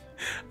work.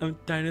 I'm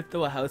trying to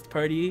throw a house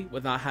party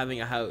without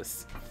having a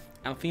house.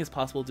 I don't think it's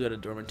possible to do it at a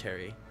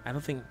dormitory.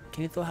 Can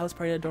you throw a house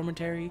party at a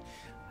dormitory?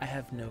 I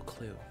have no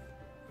clue.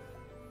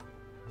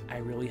 I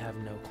really have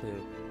no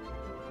clue.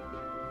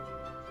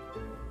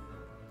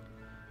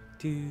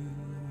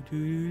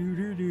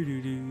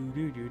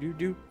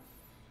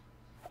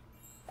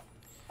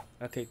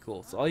 Okay,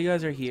 cool. So all you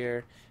guys are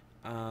here.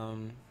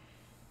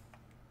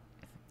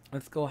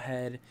 Let's go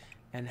ahead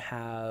and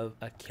have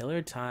a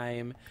killer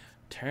time.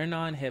 Turn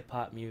on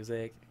hip-hop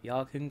music.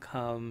 Y'all can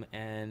come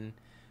and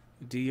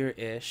do your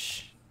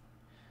ish.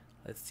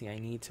 let's see, I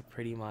need to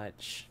pretty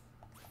much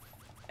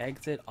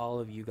exit all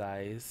of you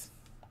guys.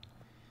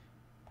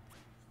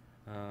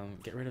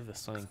 Get rid of the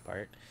swimming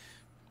part.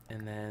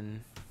 And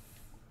then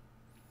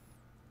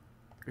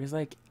there's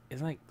like,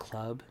 isn't like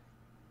club,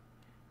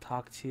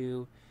 talk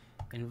to,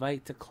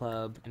 invite to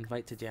club,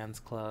 invite to dance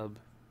club,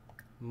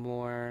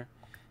 more,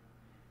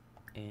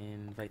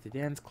 invite to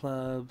dance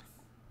club.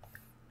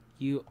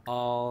 You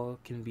all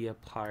can be a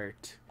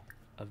part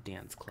of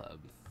dance club.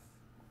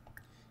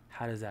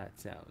 How does that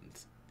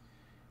sound?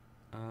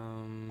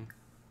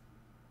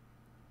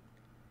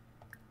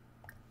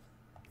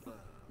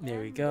 There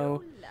we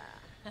go.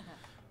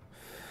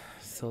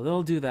 So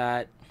they'll do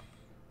that.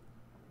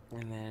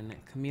 And then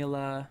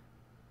Camila.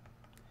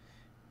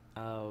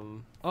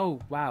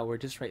 Oh wow, we're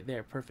just right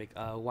there. Perfect.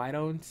 Why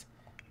don't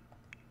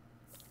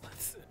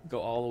let's go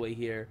all the way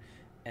here,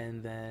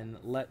 and then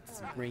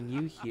let's bring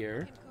you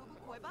here.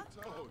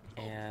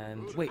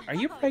 And wait, are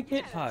you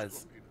pregnant?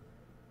 Pause.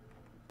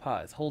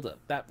 Pause. Hold up.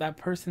 That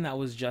person that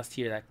was just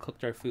here that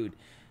cooked our food.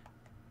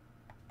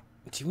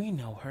 Do we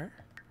know her?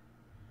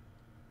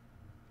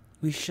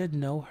 We should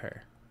know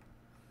her.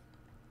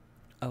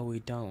 Oh,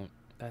 we don't.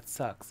 That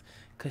sucks.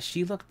 Because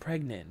she looked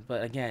pregnant.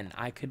 But again,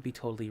 I could be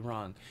totally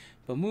wrong.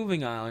 But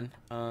moving on.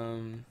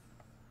 Are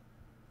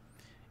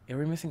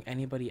we missing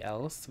anybody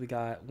else? We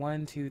got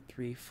 1, 2,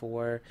 3,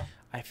 4.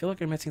 I feel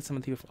like we're missing some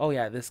of the people. Oh,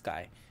 yeah, this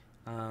guy.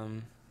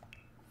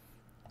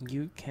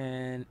 You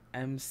can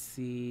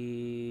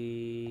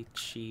MC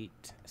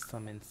cheat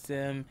summon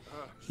sim.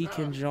 He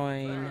can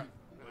join.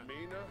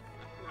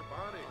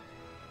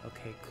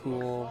 Okay,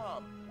 cool.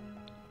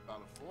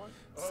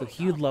 So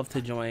he'd love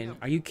to join.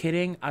 Are you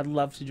kidding? I'd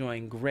love to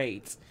join.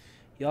 Great.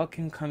 Y'all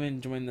can come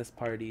and join this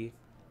party.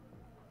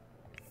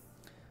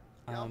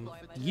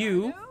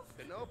 You.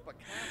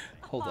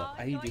 Hold up.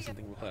 I need to do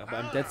something real quick.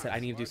 I'm dead set. I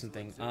need to do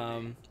something.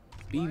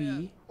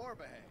 BB.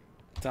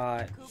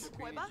 Dot.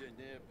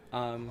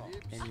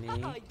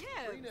 Enable.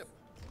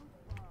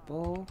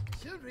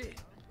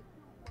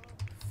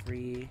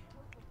 Free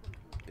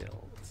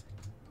build.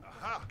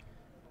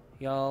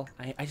 Y'all,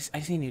 I just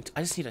need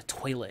a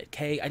toilet,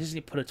 okay? I just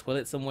need to put a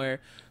toilet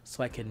somewhere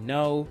so I can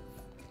know,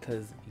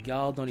 because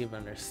y'all don't even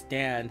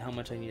understand how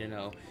much I need to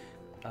know.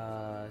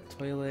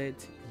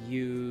 Toilet,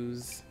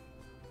 use.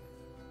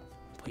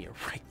 Put it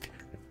right there.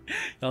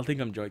 Y'all think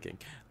I'm joking.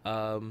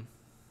 There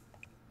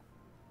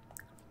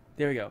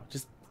we go.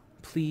 Just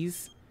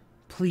please,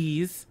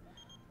 please,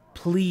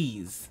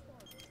 please,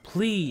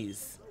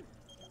 please,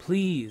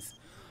 please.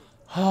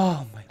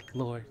 Oh my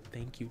Lord,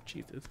 thank you,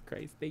 Jesus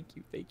Christ. Thank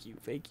you, thank you,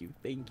 thank you,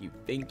 thank you,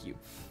 thank you.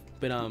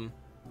 But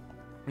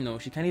no,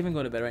 she can't even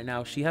go to bed right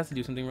now. She has to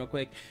do something real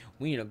quick.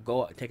 We need to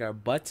go take our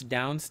butts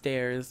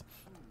downstairs,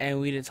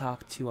 and we need to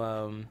talk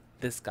to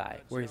this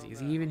guy. Where is he? Is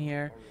he even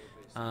here?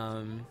 We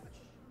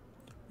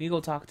need to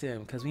go talk to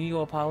him because we need to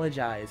go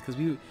apologize because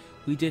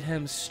we did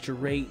him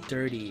straight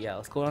dirty. Yeah,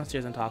 let's go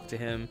downstairs and talk to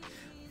him.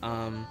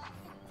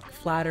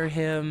 Flatter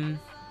him,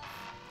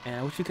 and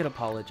I wish we could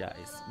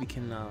apologize. We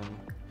can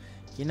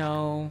you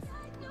know,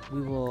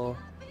 we will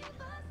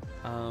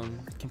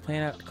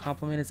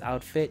compliment his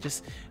outfit.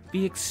 Just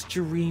be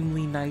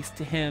extremely nice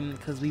to him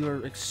because we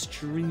were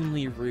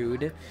extremely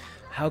rude.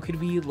 How could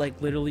we like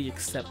literally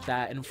accept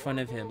that in front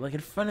of him, like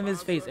in front of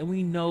his face, and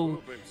we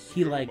know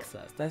he likes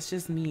us? That's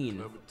just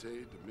mean.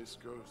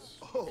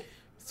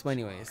 So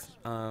anyways,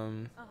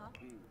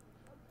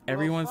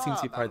 everyone seems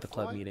to be part of the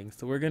club meeting,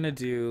 so we're gonna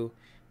do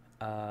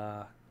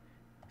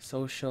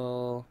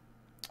social,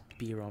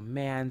 be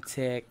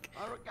romantic,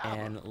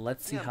 and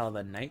let's see how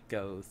the night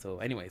goes. So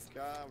anyways,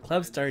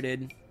 club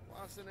started.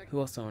 Who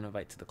else do I want to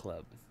invite to the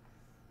club?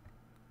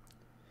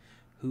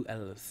 Who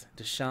else?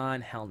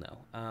 DeShawn? Hell no.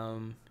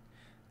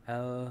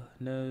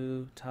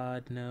 No.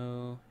 Todd?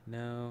 No.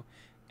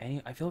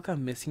 I feel like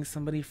I'm missing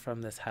somebody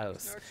from this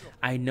house.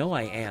 I know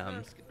I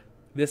am.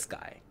 This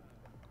guy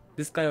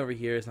over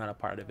here is not a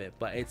part of it,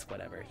 but it's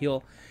whatever.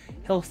 He'll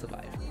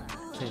survive.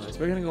 So anyways,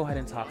 we're gonna go ahead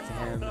and talk to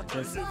him,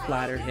 just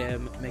flatter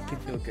him, make him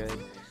feel good.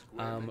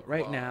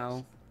 Right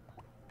now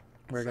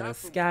we're gonna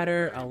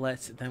scatter. I'll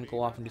let them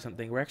go off and do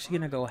something. We're actually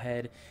gonna go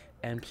ahead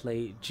and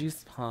play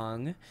Juice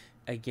Pong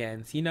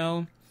against, you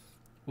know,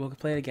 we'll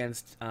play it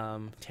against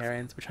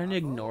Terrence. We're trying to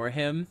ignore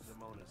him.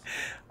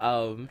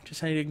 Just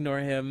trying to ignore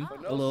him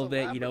a little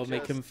bit, you know,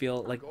 make him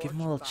feel like, give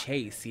him a little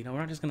chase, you know. We're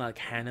not just gonna like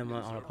hand him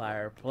on a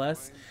platter.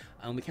 Plus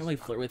we can't really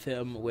flirt with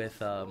him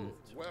with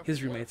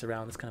his roommates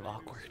around. It's kind of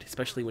awkward,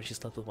 especially when she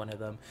slept with one of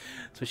them.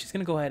 So she's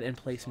gonna go ahead and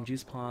play some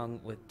Juice Pong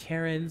with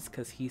Terrence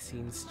because he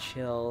seems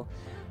chill.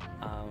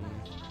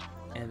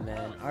 And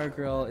then our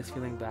girl is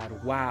feeling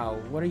bad.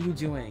 Wow, what are you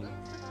doing?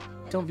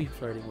 Don't be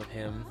flirting with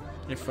him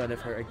in front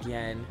of her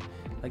again.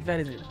 Like, that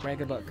isn't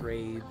brag about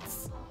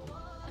grades.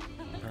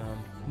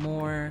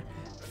 More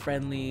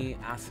friendly,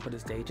 ask about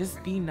his day.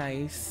 Just be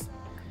nice.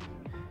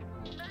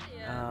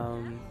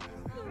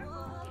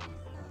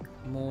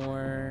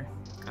 More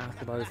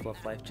ask about his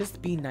love life.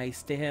 Just be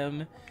nice to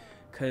him.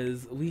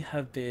 because we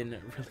have been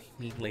really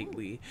mean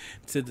lately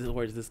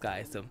towards this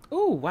guy. So,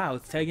 oh wow,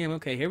 it's tag him.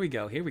 Okay, here we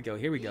go. Here we go.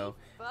 Here we go.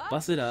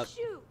 Bust it up.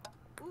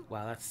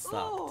 Wow, that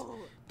sucked.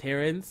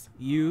 Terrence,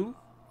 you.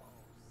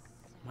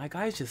 My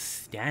guy's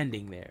just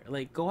standing there.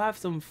 Like, go have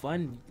some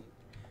fun.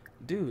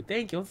 Dude,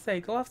 thank you. Let's say,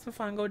 go have some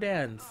fun. Go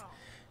dance.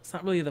 It's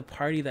not really the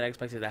party that I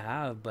expected to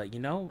have, but, you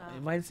know,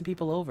 invite some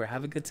people over.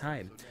 Have a good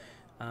time.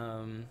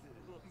 So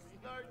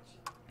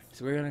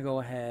we're going to go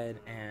ahead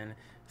and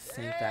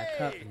sink that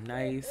cup.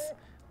 Nice.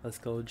 Let's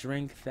go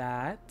drink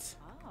that.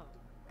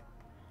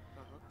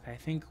 I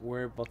think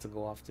we're about to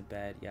go off to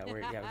bed. Yeah,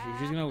 we're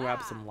just going to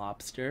grab some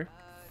lobster.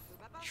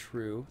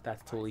 True.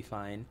 That's totally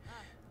fine.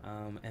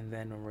 And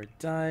then when we're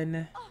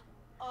done,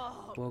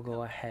 we'll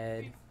go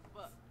ahead.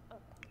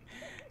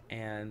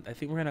 And I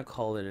think we're gonna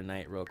call it a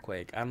night real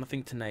quick. I don't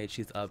think tonight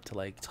she's up to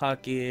like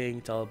talking,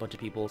 tell a bunch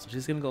of people. So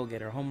she's gonna go get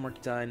her homework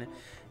done,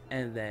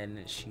 and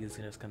then she's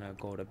just gonna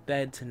go to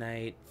bed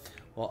tonight.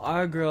 While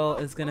our girl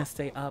is gonna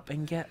stay up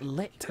and get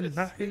lit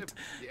tonight.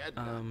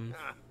 I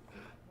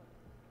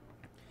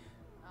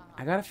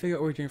gotta figure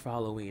out what we're doing for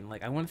Halloween.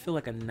 Like, I want to feel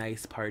like a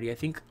nice party. I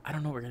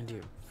don't know what we're gonna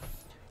do.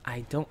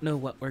 I don't know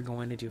what we're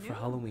going to do for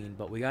Halloween,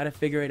 but we gotta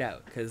figure it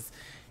out because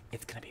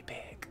it's gonna be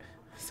big.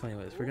 So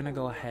anyways, we're gonna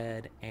go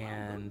ahead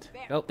and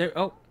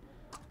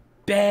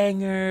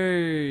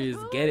bangers,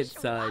 get it,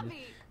 son.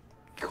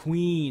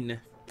 Queen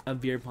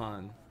of beer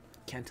pong,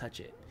 can't touch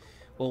it.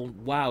 Well,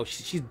 wow,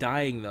 she's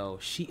dying though.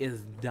 She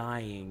is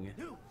dying.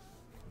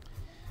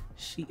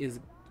 She is.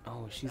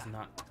 Oh, she's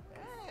not.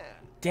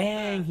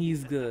 Dang,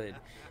 he's good.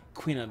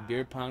 Queen of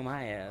beer pong,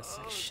 my ass.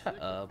 Shut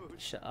up.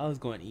 I was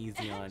going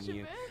easy on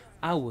you.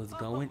 I was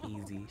going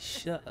easy.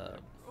 Shut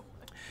up.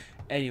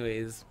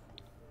 Anyways.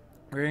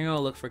 We're gonna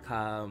go look for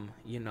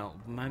you know,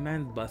 my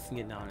man's busting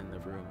it down in the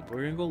room.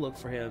 We're gonna go look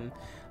for him,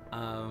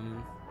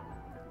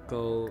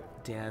 go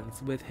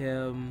dance with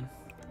him,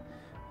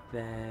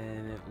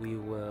 then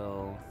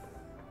we'll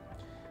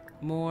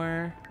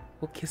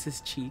kiss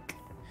his cheek,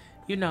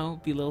 you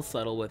know, be a little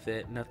subtle with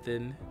it,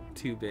 nothing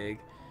too big.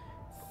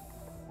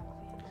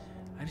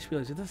 I just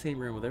realized it's the same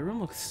room, but the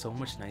room looks so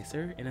much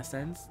nicer in a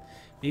sense,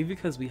 maybe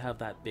because we have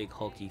that big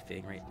hulky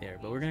thing right there,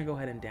 but we're gonna go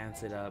ahead and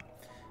dance it up.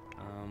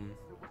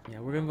 Yeah,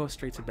 we're gonna go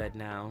straight to bed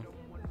now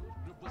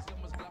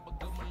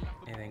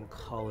and then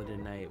call it a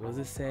night. What does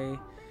it say?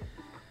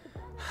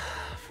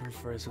 From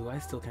first, I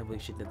still can't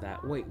believe she did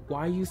that. Wait,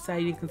 why are you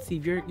sad you didn't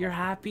conceive? You're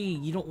happy.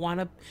 You don't want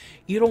a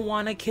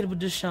kid with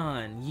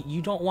DeShawn.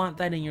 You don't want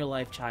that in your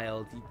life,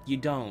 child. You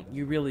don't.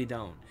 You really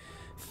don't.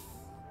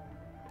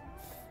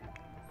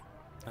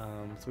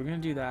 So we're gonna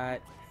do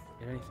that. Is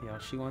there anything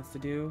else she wants to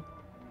do?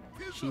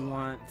 She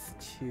wants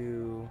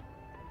to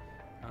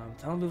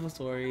tell him a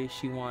story.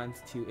 She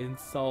wants to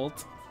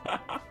insult.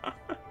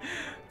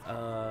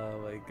 Oh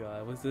my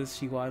god, what's this?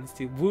 She wants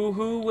to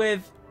woohoo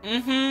with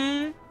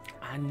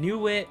I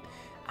knew it.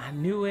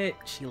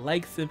 She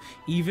likes him,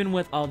 even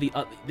with all the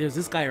there's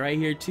this guy right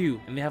here too,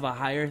 and they have a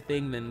higher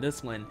thing than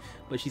this one,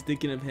 but she's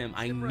thinking of him.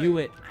 I knew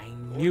it.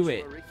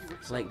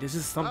 Like, this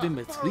is something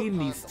between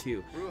these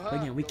two. But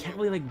again, we can't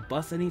really like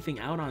bust anything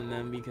out on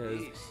them because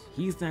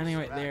he's standing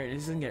right there and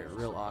it's gonna get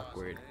real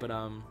awkward. But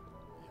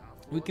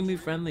we can be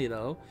friendly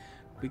though.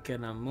 We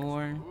can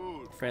more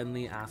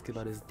friendly, ask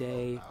about his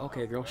day.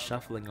 Okay, girl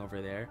shuffling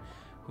over there.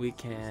 We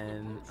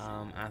can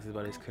ask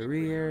about his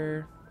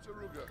career.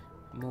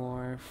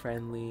 More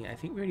friendly. I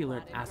think we already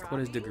learned ask about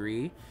his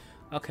degree.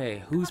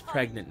 Okay, who's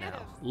pregnant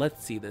now?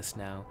 Let's see this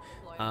now.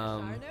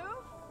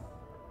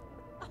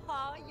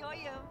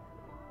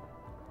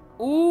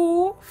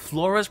 Ooh,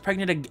 Flora's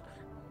pregnant again.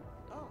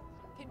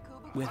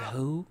 With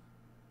who?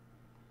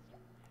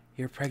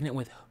 You're pregnant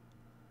with.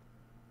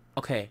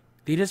 Okay,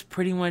 they just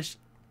pretty much.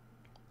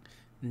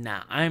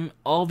 Nah,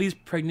 all these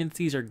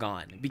pregnancies are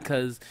gone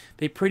because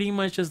they pretty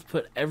much just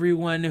put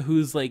everyone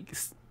who's like.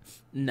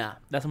 Nah,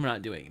 that's what we're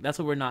not doing. That's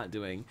what we're not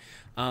doing.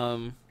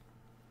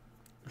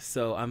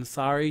 So I'm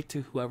sorry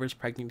to whoever's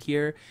pregnant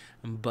here,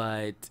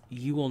 but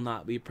you will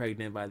not be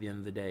pregnant by the end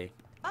of the day.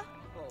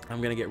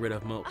 I'm gonna get rid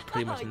of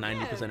pretty much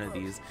 90% of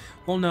these.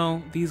 Well,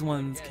 no, these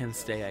ones can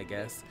stay, I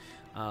guess.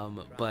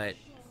 But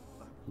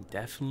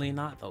definitely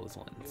not those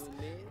ones.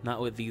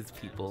 Not with these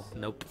people.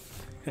 Nope.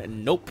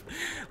 Nope.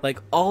 Like,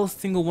 all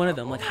single one of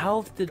them. Like,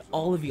 how did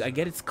all of you, I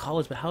get it's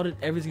college, but how did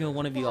every single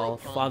one of you all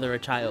father a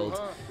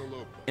child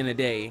in a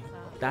day?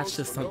 That's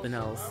just something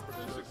else.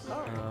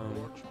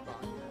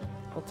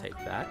 I'll take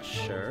that,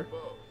 sure.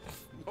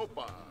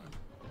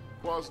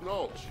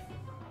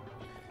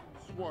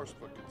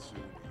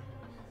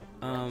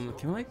 Can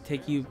we like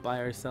take you by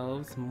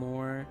ourselves?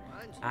 More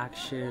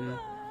action.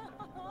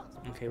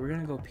 Okay, we're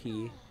gonna go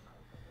pee.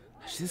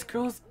 This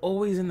girl's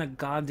always in the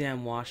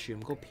goddamn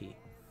washroom. Go pee.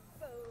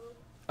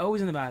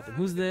 Always in the bathroom.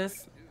 Who's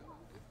this?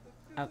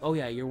 Oh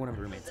yeah, you're one of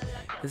her roommates.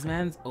 This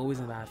man's always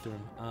in the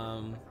bathroom.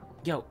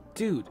 Yo,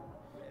 dude,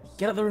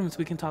 get out of the room so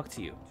we can talk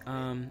to you.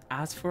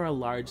 Ask for a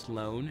large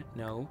loan.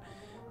 No.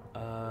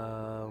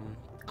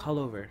 Call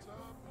over.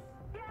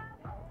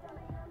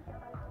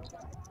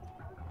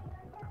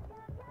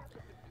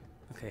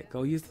 Okay,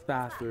 go use the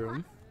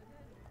bathroom.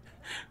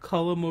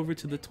 Call him over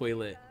to the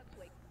toilet.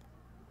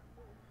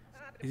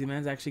 Is the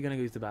man's actually gonna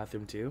go use the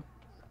bathroom too?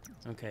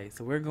 Okay,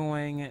 so we're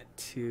going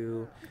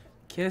to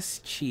kiss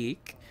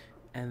cheek,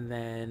 and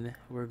then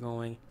we're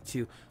going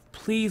to,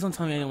 please don't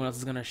tell me anyone else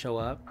is gonna show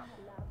up.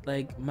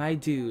 Like, my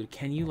dude,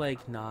 can you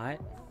like not?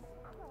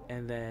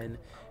 And then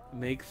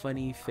make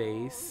funny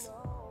face.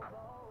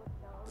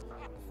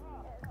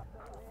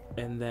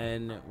 And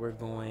then we're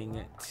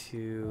going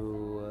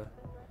to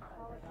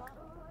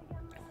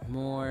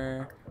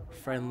more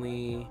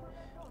friendly,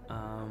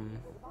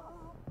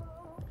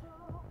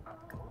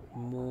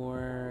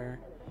 more,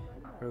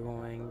 we're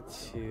going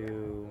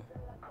to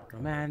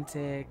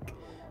romantic,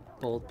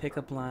 bold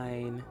pickup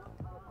line,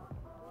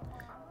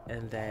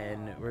 and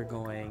then we're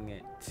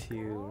going to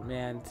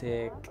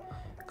romantic,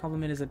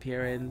 compliment his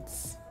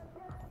appearance.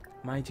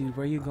 My dude,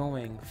 where are you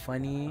going?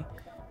 Funny,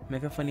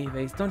 make a funny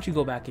face. Don't you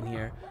go back in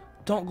here.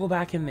 Don't go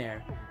back in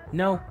there.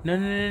 No, no,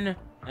 no, no, no,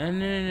 no, no,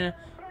 no, no.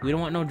 We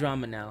don't want no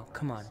drama now.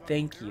 Come on,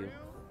 thank you.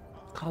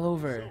 Call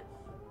over.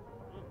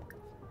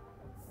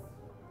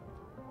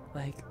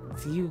 Like,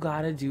 do you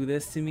gotta do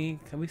this to me?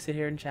 Can we sit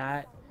here and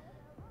chat?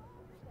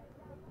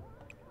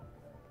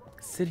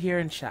 Sit here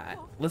and chat.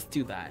 Let's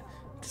do that.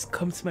 Just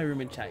come to my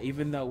room and chat.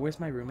 Even though, where's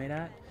my roommate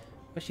at?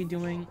 What's she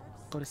doing?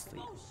 Go to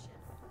sleep.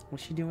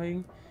 What's she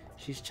doing?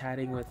 She's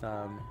chatting with,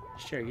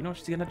 sure, you know,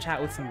 she's gonna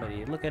chat with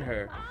somebody. Look at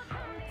her.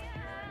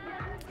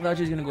 I thought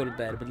she was gonna go to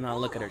bed, but now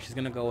look at her. She's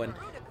gonna go and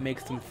make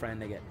some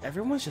friend again.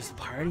 Everyone's just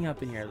partying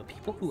up in here. The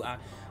people who, I'm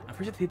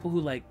pretty sure the people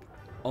who, like,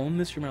 own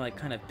this room are, like,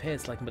 kind of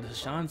pissed. Like, but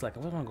DeShawn's like, I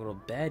want to go to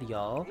bed,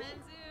 y'all.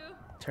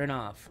 Turn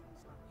off.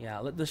 Yeah,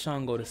 let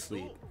DeShawn go to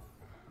sleep.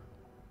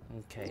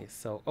 Okay,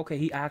 so, okay,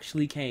 he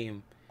actually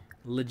came.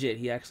 Legit,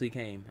 he actually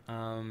came.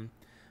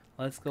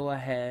 Let's go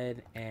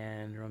ahead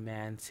and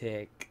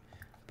romantic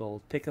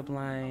bold pickup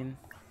line.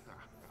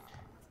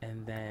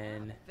 And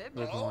then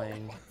we're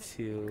going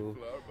to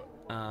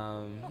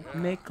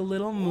make a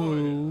little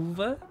move.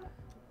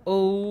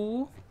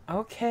 Oh,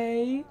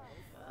 okay.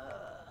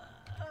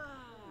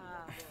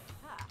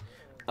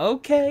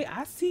 Okay,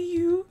 I see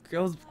you.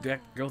 Girls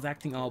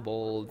acting all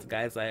bold.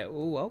 Guys like,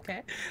 oh,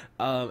 okay.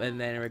 And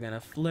then we're gonna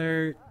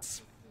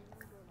flirt.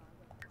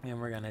 And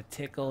we're gonna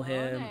tickle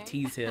him,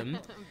 tease him.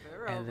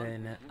 And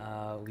then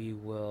we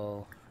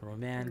will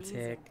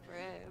romantic,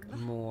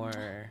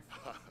 more,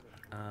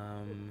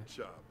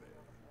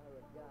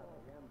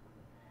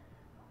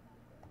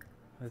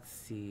 let's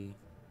see.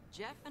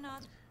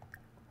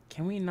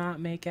 Can we not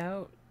make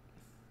out?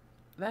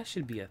 That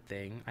should be a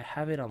thing. I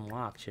have it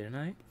unlocked, shouldn't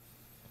I?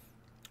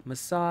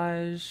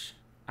 Massage.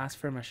 Ask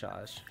for a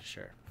massage.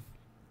 Sure.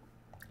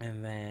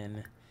 And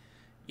then,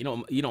 you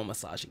know what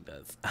massaging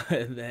does.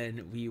 And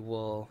then we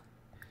will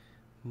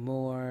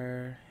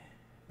more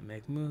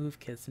make move,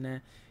 kiss,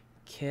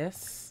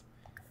 kiss.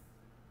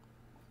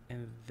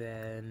 And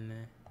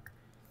then,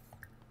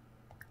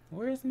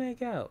 where's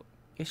make out?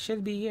 It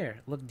should be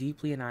here. Look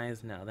deeply in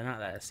eyes. No, they're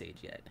not at that stage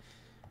yet.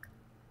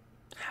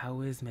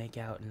 How is make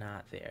out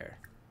not there?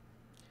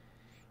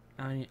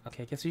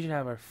 Okay, I guess we should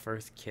have our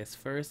first kiss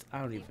first. I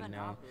don't even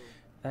know.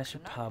 That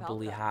should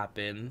probably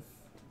happen.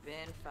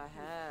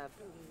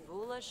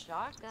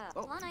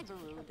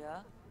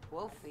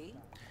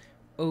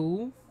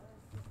 Oh.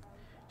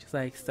 She's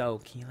like, so,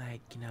 can you,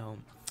 like, you know,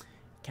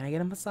 can I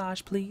get a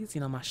massage, please?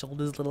 You know, my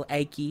shoulder's a little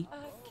achy.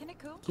 Can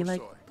you,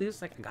 like,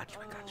 please? Like, I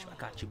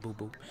got you,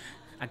 boo-boo.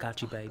 I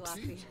got you, babes.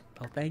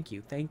 Oh, thank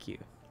you.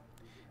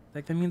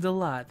 Like, that means a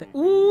lot.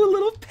 Ooh, a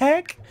little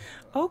peck.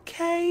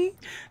 Okay.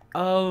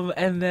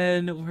 And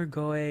then we're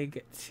going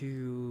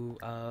to,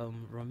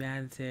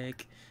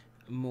 romantic,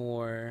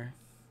 more,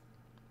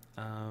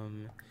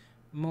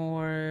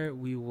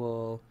 we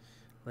will,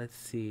 let's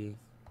see,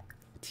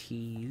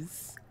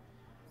 tease,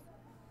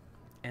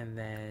 and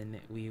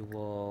then we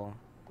will,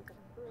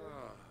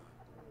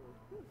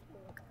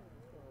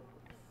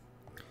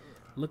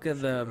 look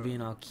at the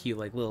being all cute,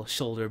 like little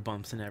shoulder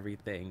bumps and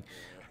everything.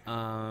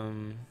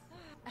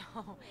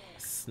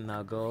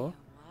 Snuggle.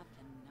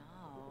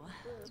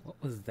 What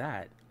was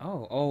that?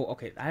 Oh,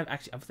 okay. I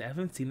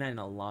haven't seen that in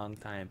a long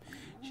time.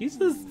 She's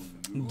just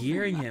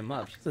gearing him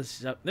up.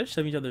 They're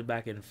shoving each other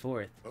back and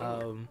forth.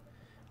 Oh,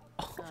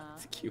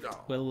 it's cute.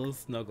 With a little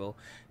snuggle.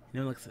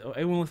 You know,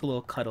 everyone wants a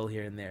little cuddle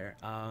here and there.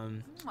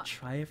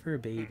 Try it for a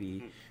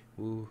baby.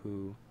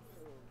 Woohoo.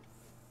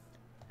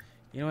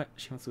 You know what?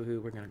 She wants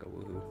woohoo. We're gonna go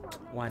woohoo.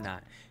 Why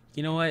not?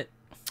 You know what?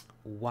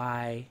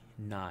 Why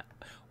not?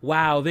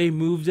 Wow, they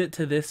moved it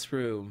to this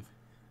room.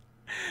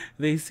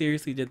 They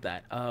seriously did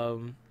that.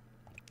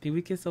 Did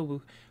we kiss?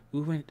 Oh,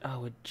 we went. Oh,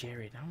 with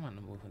Jared. I don't want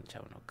to move in the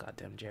chat with no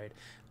goddamn Jared.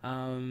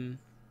 So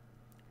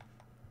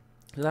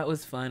that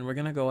was fun. We're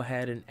gonna go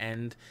ahead and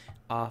end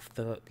off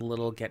the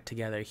little get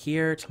together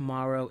here.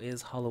 Tomorrow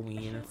is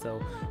Halloween,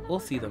 so we'll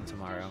see them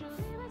tomorrow.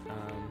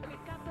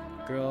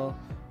 Girl,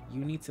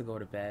 you need to go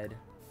to bed,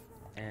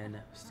 and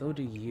so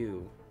do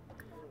you.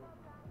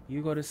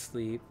 You go to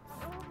sleep,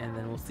 and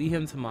then we'll see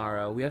him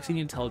tomorrow. We actually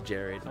need to tell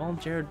Jared. Oh,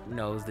 Jared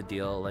knows the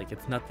deal. Like,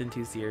 it's nothing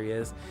too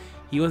serious.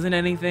 He wasn't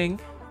anything.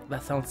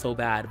 that sounds so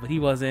bad, but he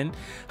wasn't.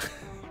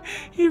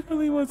 He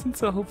really wasn't,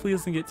 so hopefully he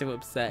doesn't get too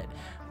upset.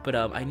 But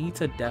I need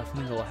to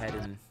definitely go ahead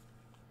and,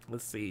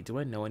 let's see, do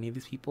I know any of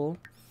these people?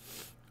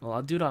 Well,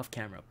 I'll do it off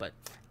camera, but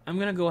I'm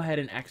gonna go ahead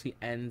and actually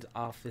end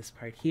off this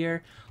part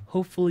here.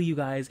 Hopefully you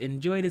guys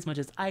enjoyed as much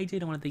as I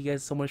did. I want to thank you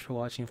guys so much for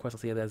watching. Of course, I'll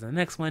see you guys in the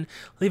next one.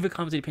 Leave a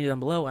comment or opinion down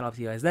below, and I'll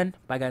see you guys then.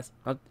 Bye, guys.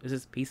 This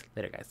is peace.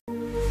 Later, guys.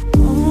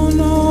 Oh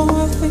no,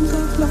 I think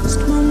I've lost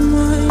my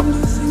mind.